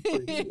moment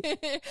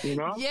for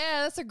you,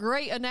 Yeah, that's a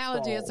great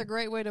analogy. It's a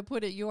great way to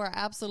put it. You are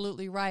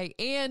absolutely right.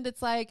 And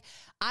it's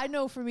I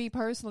know for me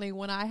personally,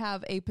 when I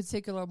have a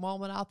particular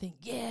moment, I'll think,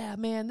 yeah,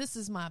 man, this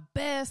is my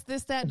best,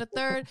 this, that, and the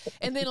third.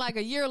 And then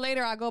a year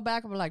later, I go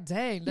back and be like,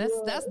 dang,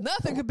 that's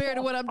nothing compared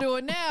to what I'm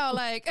doing now.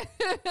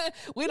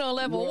 We don't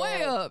level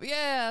way up.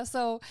 Yeah.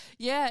 So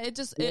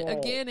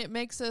it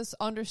makes us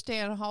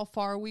understand how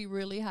far we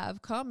really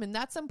have come. And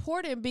that's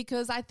important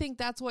because I think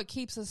that's what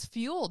keeps us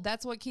fueled.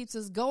 That's what keeps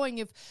us going.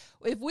 If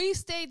we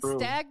stayed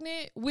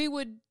stagnant, we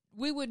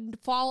would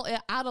fall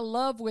out of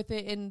love with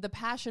it and the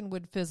passion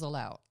would fizzle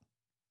out.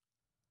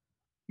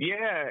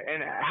 Yeah.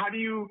 And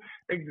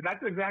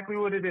that's exactly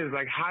what it is.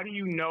 How do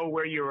you know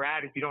where you're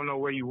at if you don't know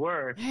where you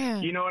were?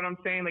 Man. You know what I'm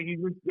saying?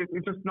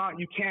 It's just not,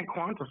 you can't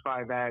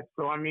quantify that.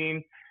 So,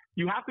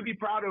 you have to be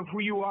proud of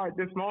who you are at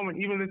this moment.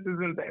 Even if this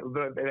isn't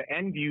the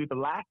end view, the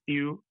last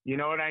view. You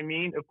know what I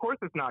mean? Of course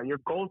it's not. Your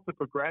goal is to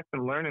progress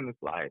and learn in this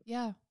life.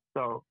 Yeah.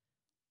 So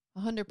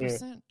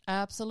 100%.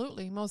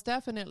 Absolutely. Most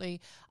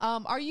definitely.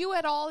 Are you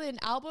at all in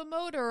album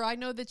mode? Or I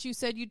know that you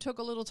said you took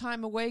a little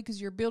time away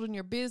because you're building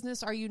your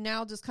business. Are you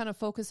now just kind of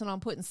focusing on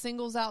putting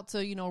singles out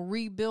to,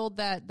 rebuild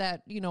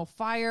that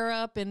fire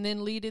up and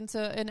then lead into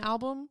an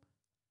album?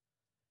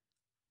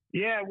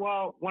 Yeah,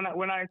 well, when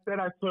I said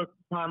I took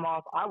time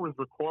off, I was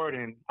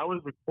recording. I was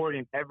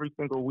recording every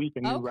single week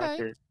a new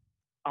record.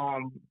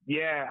 I've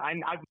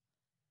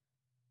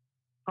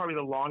probably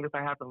the longest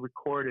I haven't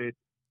recorded,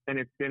 and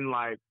it's been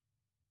a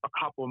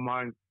couple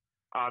months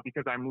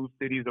because I moved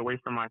cities away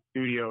from my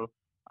studio.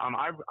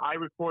 I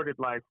recorded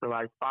for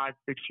 5-6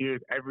 years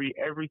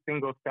every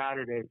single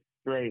Saturday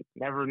straight,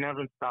 never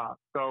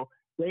stopped. So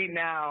right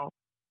now,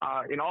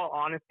 in all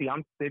honesty,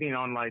 I'm sitting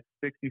on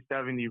 60,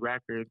 70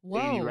 records,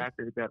 Whoa. 80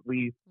 records at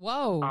least.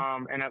 Whoa.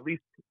 And at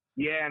least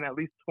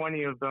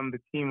 20 of them, the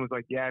team was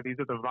these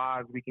are the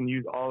vibes. We can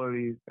use all of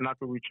these. And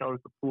that's what we chose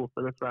to pull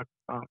for this record.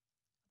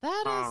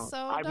 That is so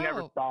I've dope.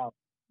 never stopped.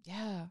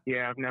 Yeah.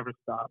 Yeah, I've never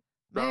stopped.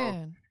 So,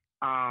 man.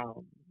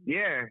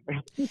 Yeah.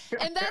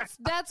 And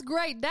that's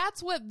great.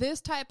 That's what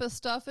this type of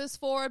stuff is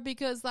for,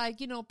 because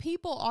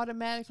people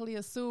automatically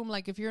assume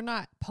if you're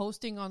not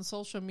posting on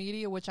social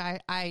media, which I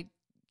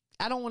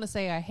don't want to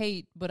say I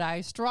hate, but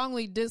I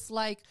strongly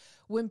dislike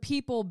when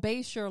people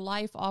base your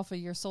life off of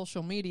your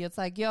social media. It's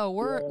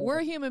we're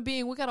a human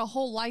being. We got a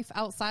whole life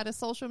outside of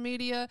social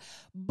media,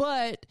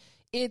 but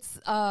it's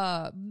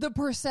the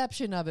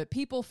perception of it.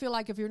 People feel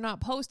like if you're not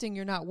posting,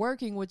 you're not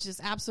working, which is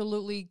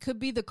absolutely could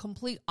be the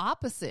complete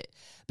opposite.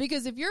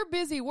 Because if you're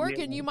busy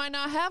working, you might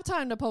not have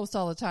time to post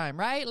all the time,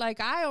 right? Like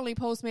I only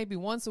post maybe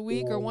once a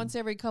week or once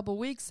every couple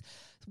weeks,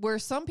 where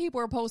some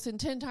people are posting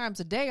 10 times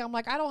a day. I'm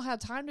like, I don't have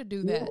time to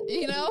do that.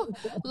 You know,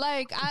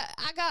 like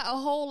I got a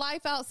whole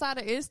life outside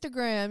of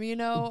Instagram, you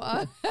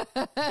know?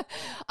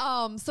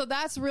 So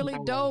that's really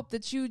dope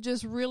that you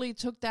just really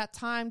took that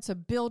time to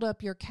build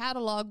up your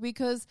catalog,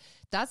 because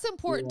that's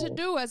important to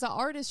do as an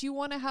artist. You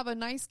want to have a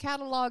nice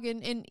catalog.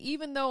 And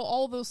even though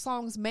all those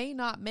songs may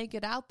not make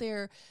it out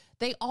there,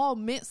 they all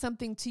meant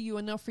something to you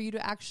enough for you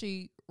to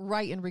actually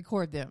write and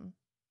record them.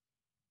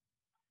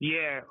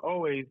 Yeah,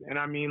 always. And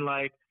I mean,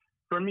 like,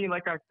 for me,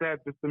 like I said,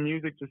 just the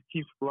music just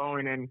keeps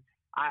flowing. And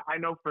I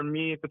know for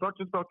me, it's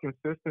just about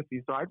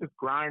consistency. So I just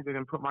grinded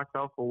and put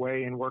myself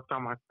away and worked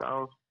on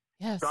myself.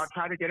 Yes. So I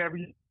try to get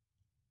everything.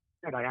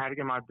 I had to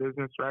get my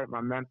business right,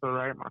 my mental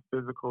right, my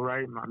physical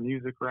right, my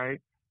music right,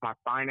 my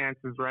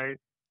finances right.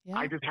 Yeah.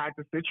 I just had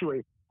to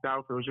situate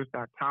myself. It was just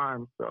that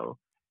time. So,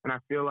 and I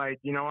feel like,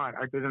 you know, I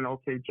did an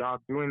okay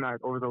job doing that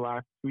over the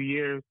last 2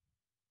 years.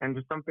 And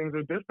just some things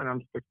are different. I'm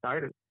just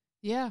excited.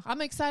 Yeah, I'm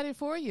excited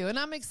for you. And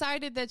I'm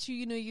excited that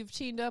you've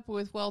teamed up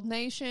with Wealth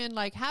Nation.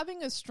 Like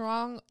having a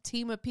strong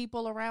team of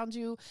people around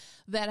you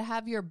that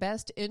have your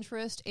best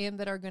interest and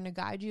that are going to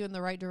guide you in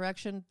the right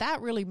direction,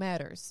 that really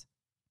matters.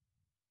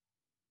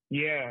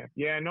 Yeah.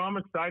 No, I'm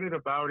excited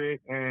about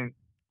it and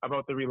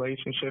about the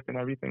relationship and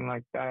everything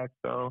like that.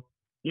 So,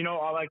 you know,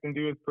 all I can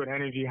do is put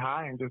energy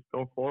high and just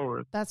go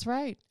forward. That's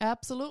right.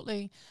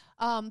 Absolutely.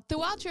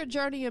 Throughout your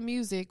journey of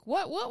music,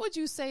 what would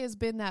you say has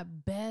been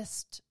that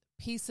best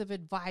piece of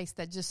advice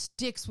that just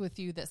sticks with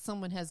you that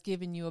someone has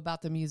given you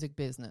about the music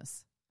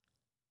business?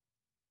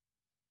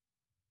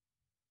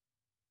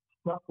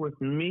 Stuck with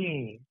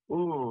me.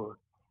 Ooh.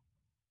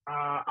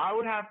 I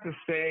would have to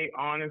say,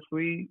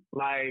 honestly,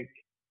 like,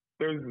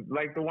 there's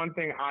like the one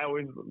thing I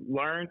always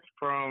learned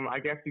from, I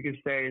guess you could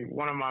say,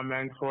 one of my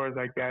mentors,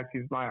 I guess.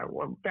 He's my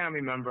family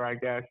member, I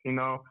guess, you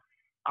know.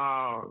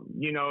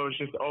 It's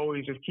just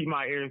always just keep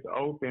my ears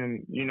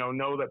open,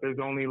 know that there's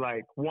only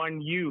like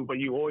one you, but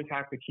you always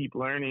have to keep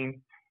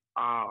learning.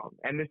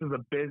 And this is a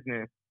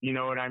business, you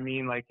know what I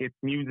mean? Like it's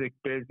music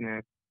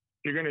business.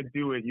 If you're going to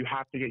do it, you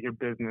have to get your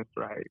business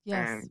right.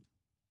 Yes. And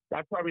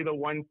that's probably the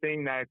one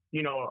thing that,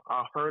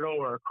 a hurdle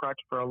or a crutch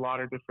for a lot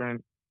of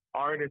different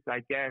artists,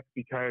 I guess,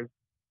 because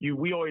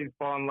we always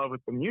fall in love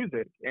with the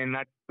music. And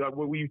that's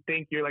what we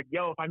think. You're like,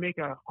 yo, if I make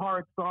a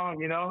hard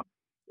song,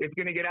 it's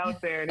going to get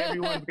out there and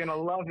everyone's going to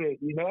love it.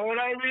 You know what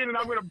I mean? And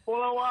I'm going to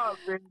blow up.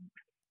 And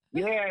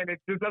and it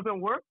just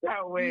doesn't work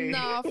that way.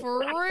 No, for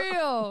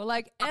real.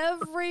 Like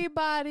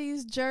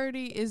everybody's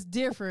journey is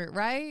different,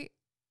 right?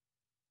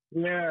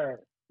 Yeah.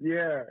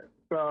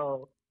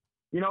 So,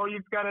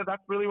 you've got to,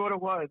 that's really what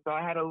it was. So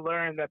I had to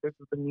learn that this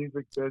is the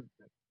music business.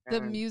 The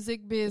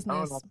music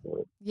business.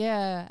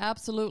 Yeah,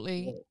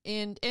 absolutely.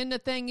 Yeah. And the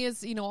thing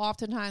is,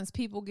 oftentimes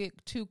people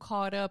get too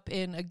caught up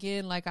in,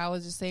 again, like I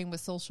was just saying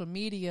with social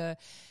media,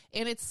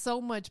 and it's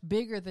so much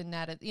bigger than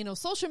that.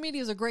 Social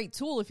media is a great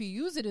tool if you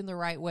use it in the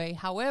right way.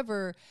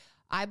 However,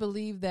 I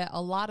believe that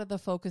a lot of the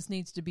focus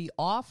needs to be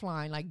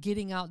offline, like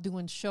getting out,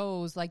 doing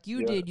shows like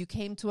you did. You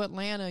came to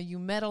Atlanta, you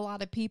met a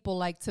lot of people.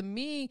 Like to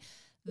me,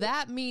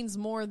 that means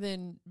more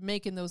than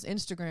making those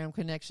Instagram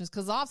connections,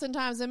 because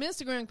oftentimes them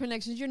Instagram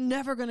connections, you're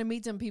never going to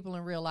meet them people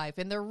in real life,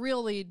 and they're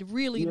really,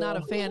 really not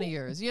a fan of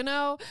yours,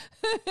 Yeah.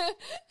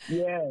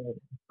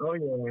 Oh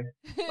yeah.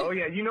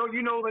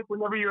 Like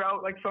whenever you're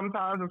out, like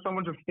sometimes and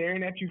someone's just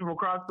staring at you from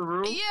across the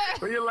room. Yeah.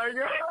 But you're like,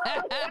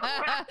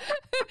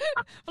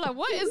 like,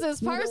 what is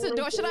this person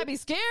doing? Should I be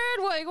scared?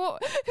 Like,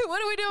 what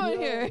are we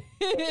doing here?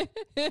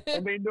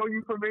 And they know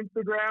you from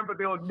Instagram, but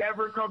they'll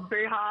never come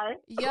say hi.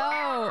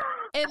 Yo.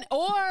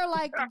 Or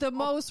like the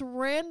most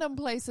random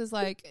places,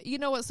 like,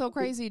 what's so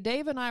crazy?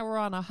 Dave and I were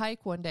on a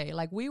hike one day.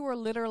 Like we were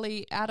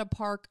literally at a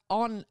park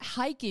on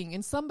hiking,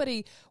 and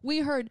we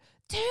heard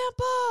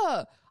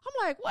Tampa.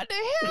 I'm like, what the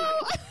hell?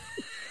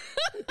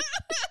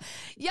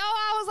 Yo,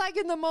 I was like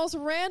in the most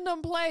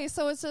random place.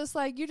 So it's just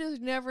like, you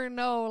just never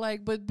know.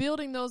 Like, but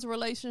building those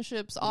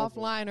relationships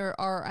offline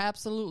are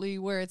absolutely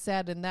where it's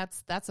at. And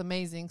that's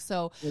amazing.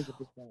 So 100%.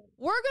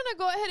 We're going to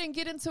go ahead and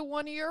get into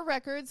one of your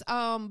records.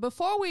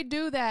 Before we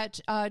do that,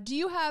 do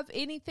you have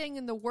anything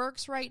in the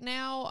works right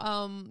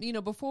now?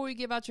 Before we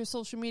give out your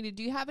social media,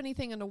 do you have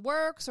anything in the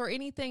works or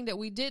anything that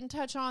we didn't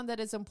touch on that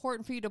is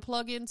important for you to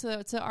plug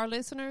into our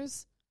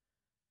listeners?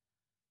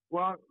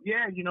 Well,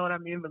 yeah, you know what I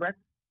mean? The record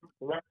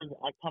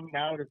coming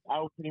out is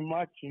out pretty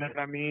much, you know what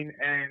I mean?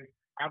 And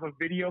I have a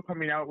video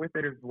coming out with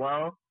it as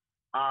well.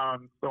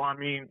 So, I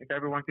mean, if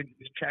everyone could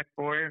just check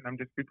for it, and I'm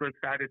just super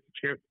excited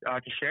to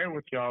share it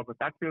with y'all. But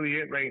that's really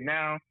it right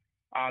now.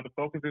 The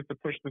focus is to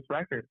push this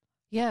record.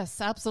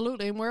 Yes,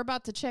 absolutely. And we're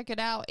about to check it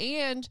out.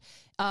 And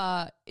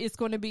it's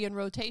going to be in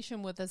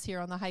rotation with us here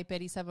on the Hype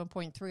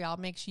 87.3. I'll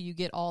make sure you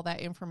get all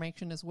that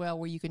information as well,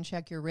 where you can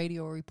check your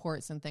radio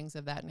reports and things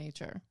of that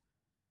nature.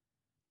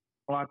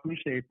 Well, I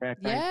appreciate that.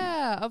 Thank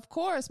Yeah, you. of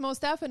course,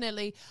 most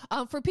definitely.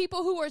 For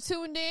people who are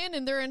tuned in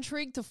and they're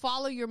intrigued to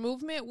follow your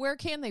movement, where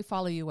can they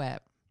follow you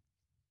at?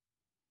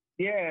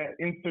 Yeah,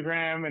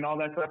 Instagram and all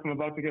that stuff. I'm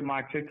about to get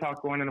my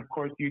TikTok going, and of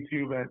course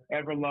YouTube at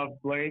Evrlove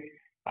Blake,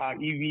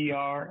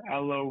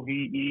 Evrlove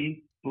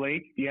Blake,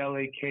 Blake.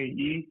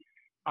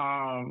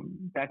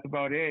 That's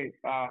about it.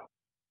 I'll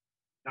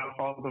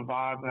follow the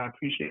vibe, and I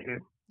appreciate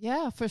it.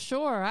 Yeah, for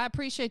sure. I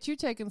appreciate you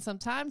taking some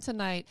time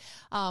tonight.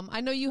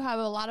 I know you have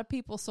a lot of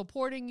people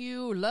supporting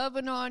you,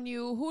 loving on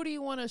you. Who do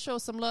you want to show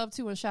some love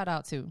to and shout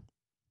out to?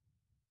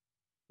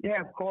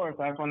 Yeah, of course.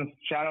 I just want to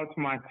shout out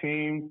to my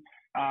team.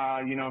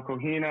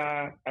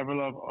 Kohina,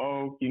 Evrlove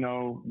Oak,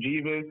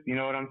 Jeebus, you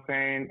know what I'm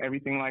saying?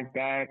 Everything like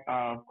that.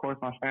 Of course,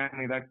 my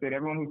family, that's it.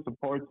 Everyone who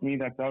supports me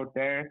that's out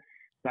there,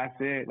 that's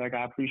it. Like,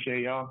 I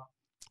appreciate y'all.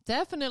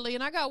 Definitely.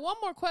 And I got one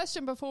more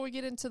question before we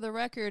get into the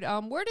record.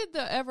 Where did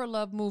the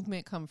Evrlove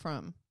movement come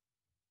from?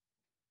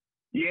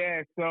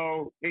 Yeah,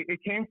 so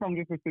it came from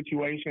just a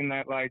situation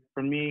that, like,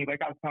 for me,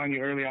 like I was telling you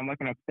earlier, I'm like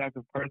an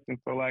obsessive person.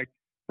 So, like,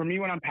 for me,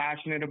 when I'm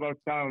passionate about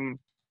something,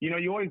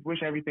 you always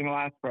wish everything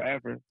lasts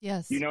forever.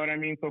 Yes. You know what I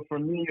mean? So for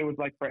me, it was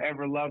like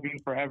forever loving,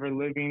 forever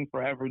living,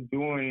 forever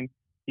doing.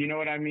 You know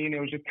what I mean? It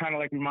was just kind of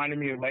like reminding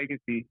me of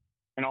legacy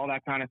and all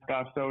that kind of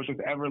stuff. So it's just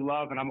ever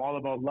love, and I'm all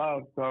about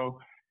love. So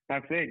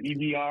that's it.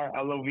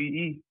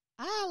 Evrlove.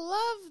 I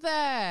love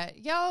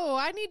that. Yo,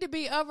 I need to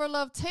be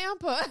Evrlove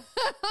Tampa.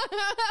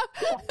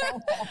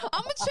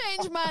 I'm going to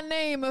change my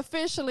name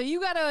officially.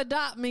 You got to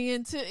adopt me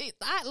into it.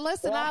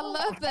 Listen, I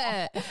love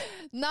that.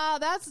 Nah,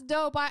 that's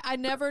dope. I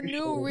never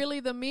knew really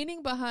the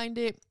meaning behind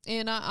it.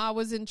 And I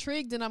was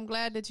intrigued, and I'm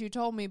glad that you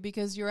told me,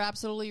 because you're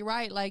absolutely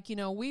right. Like,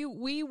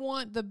 we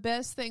want the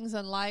best things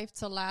in life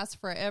to last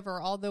forever,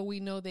 although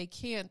we know they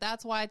can't.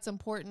 That's why it's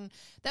important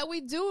that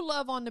we do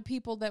love on the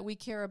people that we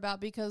care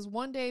about, because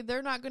one day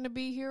they're not going to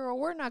be here, or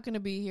we're not going to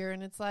be here.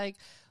 And it's like,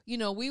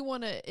 we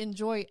want to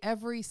enjoy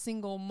every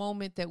single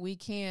moment that we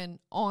can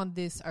on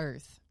this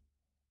earth.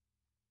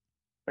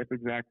 That's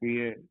exactly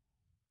it.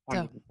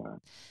 100%.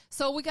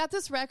 So we got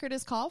this record.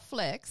 It's called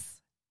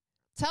Flex.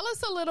 Tell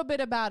us a little bit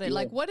about it. Yeah.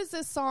 Like, what does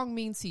this song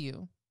mean to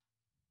you?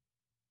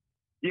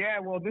 Yeah,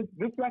 well, this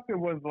record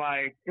was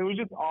like, it was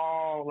just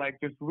all like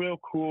just real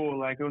cool.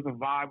 Like, it was a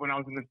vibe when I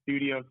was in the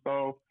studio.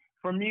 So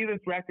for me, this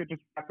record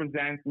just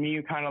represents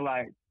me kind of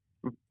like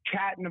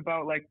chatting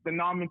about like the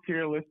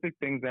non-materialistic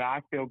things that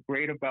I feel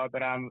great about,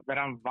 that I'm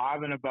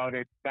vibing about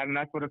it. And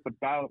that's what it's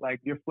about. Like,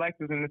 your flex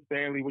isn't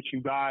necessarily what you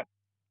got,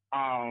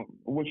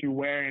 what you're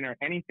wearing or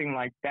anything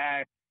like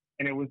that.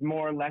 And it was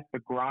more or less the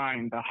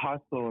grind, the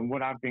hustle, and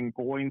what I've been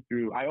going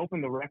through. I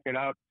opened the record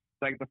up,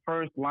 like the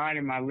first line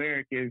in my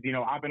lyric is,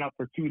 I've been up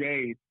for 2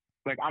 days.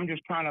 Like, I'm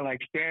just trying to like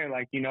share,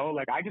 like,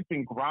 like I just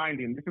been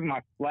grinding. This is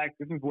my flex.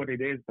 This is what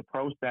it is, the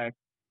process.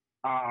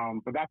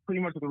 But that's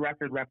pretty much what the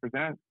record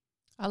represents.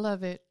 I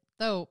love it.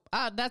 So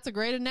that's a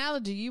great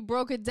analogy. You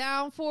broke it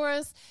down for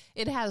us.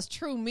 It has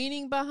true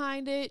meaning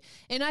behind it.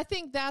 And I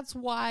think that's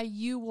why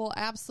you will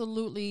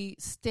absolutely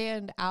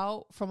stand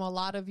out from a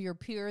lot of your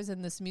peers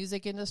in this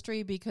music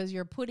industry, because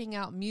you're putting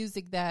out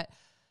music that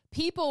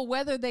people,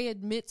 whether they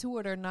admit to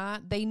it or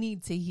not, they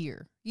need to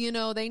hear.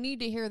 They need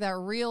to hear that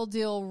real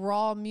deal,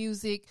 raw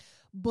music,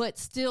 but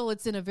still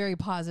it's in a very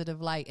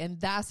positive light.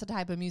 And that's the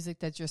type of music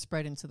that you're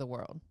spreading to the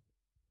world.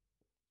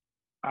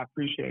 I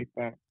appreciate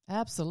that.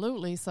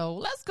 Absolutely. So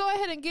let's go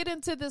ahead and get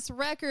into this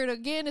record.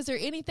 Again, is there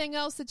anything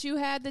else that you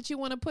had that you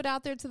want to put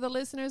out there to the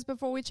listeners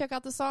before we check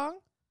out the song?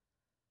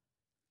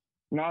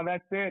 No,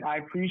 that's it. I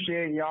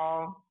appreciate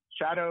y'all.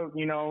 Shout out,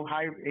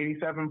 Hype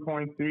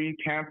 87.3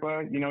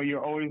 Tampa.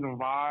 You're always a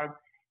vibe.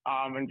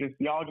 And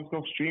y'all just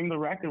go stream the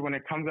record when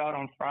it comes out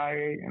on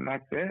Friday, and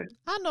that's it.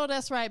 I know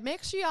that's right.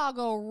 Make sure y'all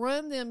go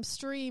run them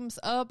streams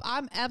up.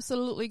 I'm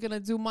absolutely going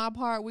to do my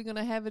part. We're going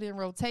to have it in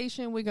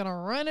rotation. We're going to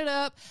run it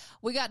up.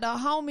 We got the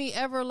homie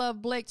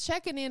Evrlove Blake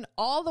checking in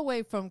all the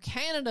way from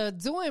Canada,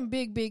 doing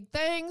big, big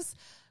things.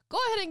 Go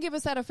ahead and give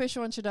us that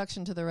official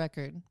introduction to the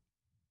record.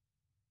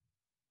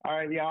 All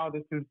right, y'all.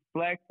 This is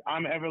Flex.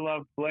 I'm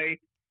Evrlove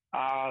Blake.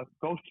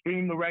 Go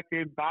stream the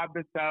record, vibe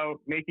this out,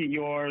 make it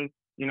yours.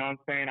 You know what I'm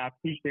saying? I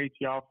appreciate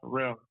y'all for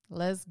real.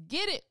 Let's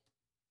get it.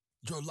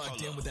 You're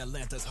locked in with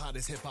Atlanta's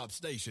hottest hip-hop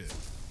station.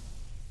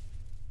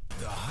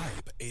 The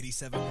Hype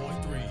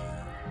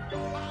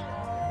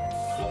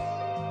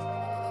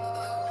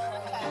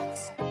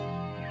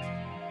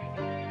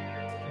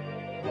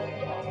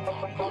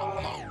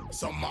 87.3.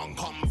 Some man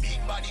come big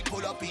body,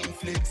 pull up in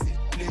flex it.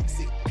 Big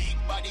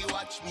body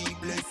watch me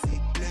bless it.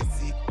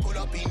 Pull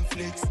up in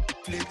flex.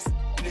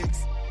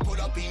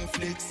 Pull up in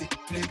flex it.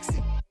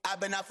 I've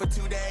been out for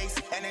 2 days,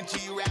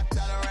 energy wrapped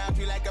all around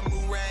you like a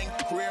boomerang.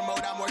 Career mode,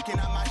 I'm working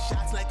on my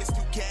shots like it's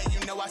 2K.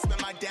 I spend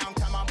my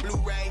downtime on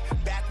Blu-ray.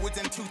 Backwoods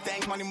and two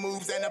things, money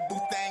moves and a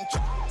boot thing.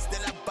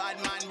 Still a bad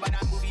man, but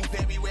I'm moving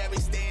very wary.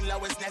 Staying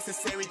low is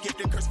necessary,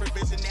 gift and curse for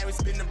visionaries.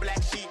 Spin the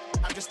black sheep,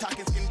 I'm just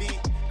talking skin deep.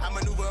 I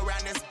maneuver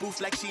around this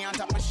booth like she on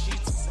top of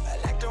sheets. I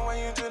like the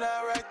way you do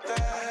that right there.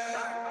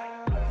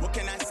 What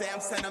can I say? I'm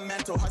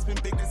sentimental.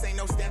 Husband big, this ain't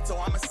no stento.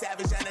 I'm a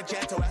savage and a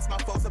gentle. Ask my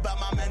folks about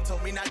my mental.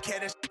 Me not care,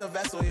 this the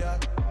vessel, yeah.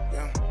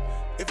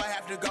 If I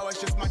have to go,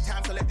 it's just my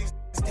time, so let these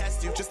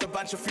test you. Just a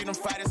bunch of freedom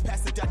fighters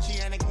past the Dutchie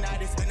and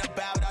ignite. It's been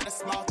about all the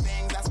small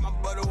things. That's my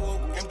butter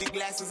whoop. Empty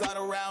glasses all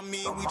around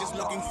me. We just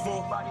looking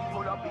for. Body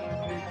pull up in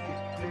flex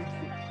it.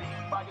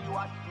 Body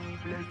watch me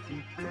flex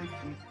it.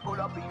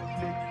 Pull up in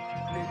flex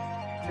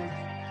it.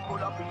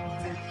 Pull up in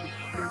flex it.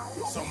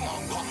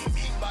 Someone come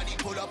big body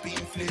pull up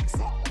in flex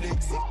it.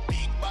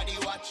 Big body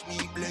watch me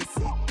bless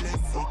it.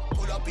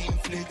 Pull up in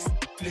flex.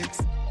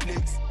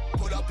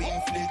 Pull up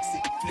in flex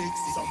it.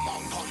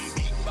 Someone come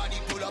big body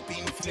pull up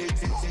in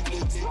flex it.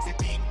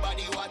 Big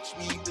body watch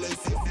me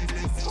bless it.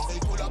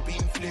 Pull up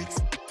in flex.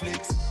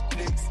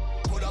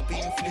 Pull up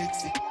in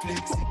flex it.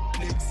 Flex it.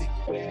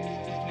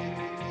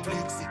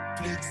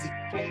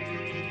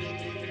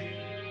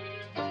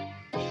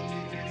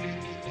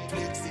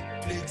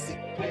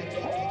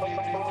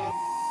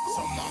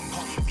 Someone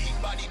come big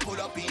body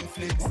pull up in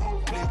flex it.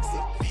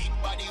 Big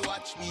body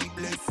watch me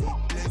bless it.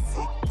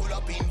 Pull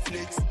up in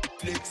flex.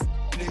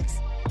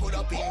 Pull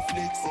up in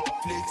flex it.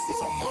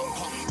 Someone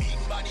come big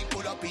body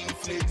pull up in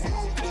flex it.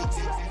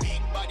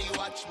 Big body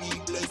watch me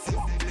bless it.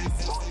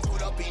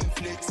 Pull up in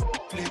flex.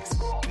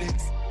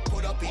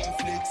 Pull up in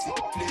flex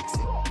it.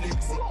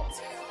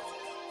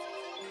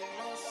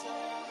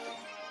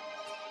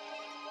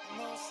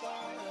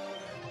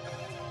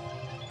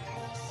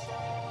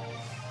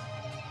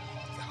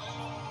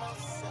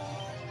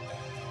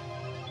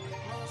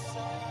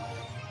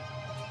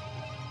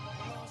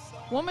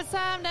 One more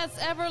time,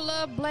 that's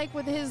Evrlove Blake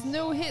with his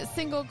new hit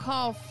single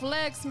called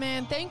Flex,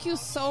 man. Thank you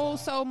so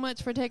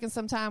much for taking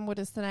some time with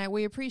us tonight.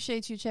 We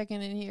appreciate you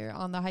checking in here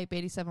on the Hype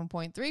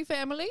 87.3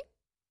 family.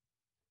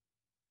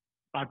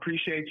 I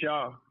appreciate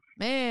y'all.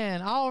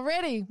 Man,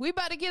 already. We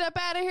about to get up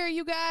out of here,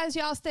 you guys.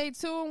 Y'all stay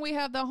tuned. We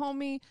have the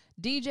homie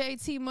DJ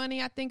T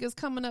Money, I think, is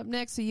coming up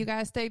next, so you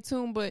guys stay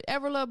tuned. But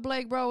Evrlove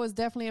Blake, bro, is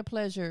definitely a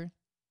pleasure.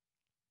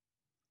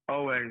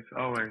 Always.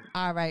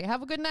 All right.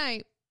 Have a good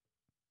night.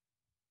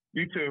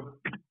 You too.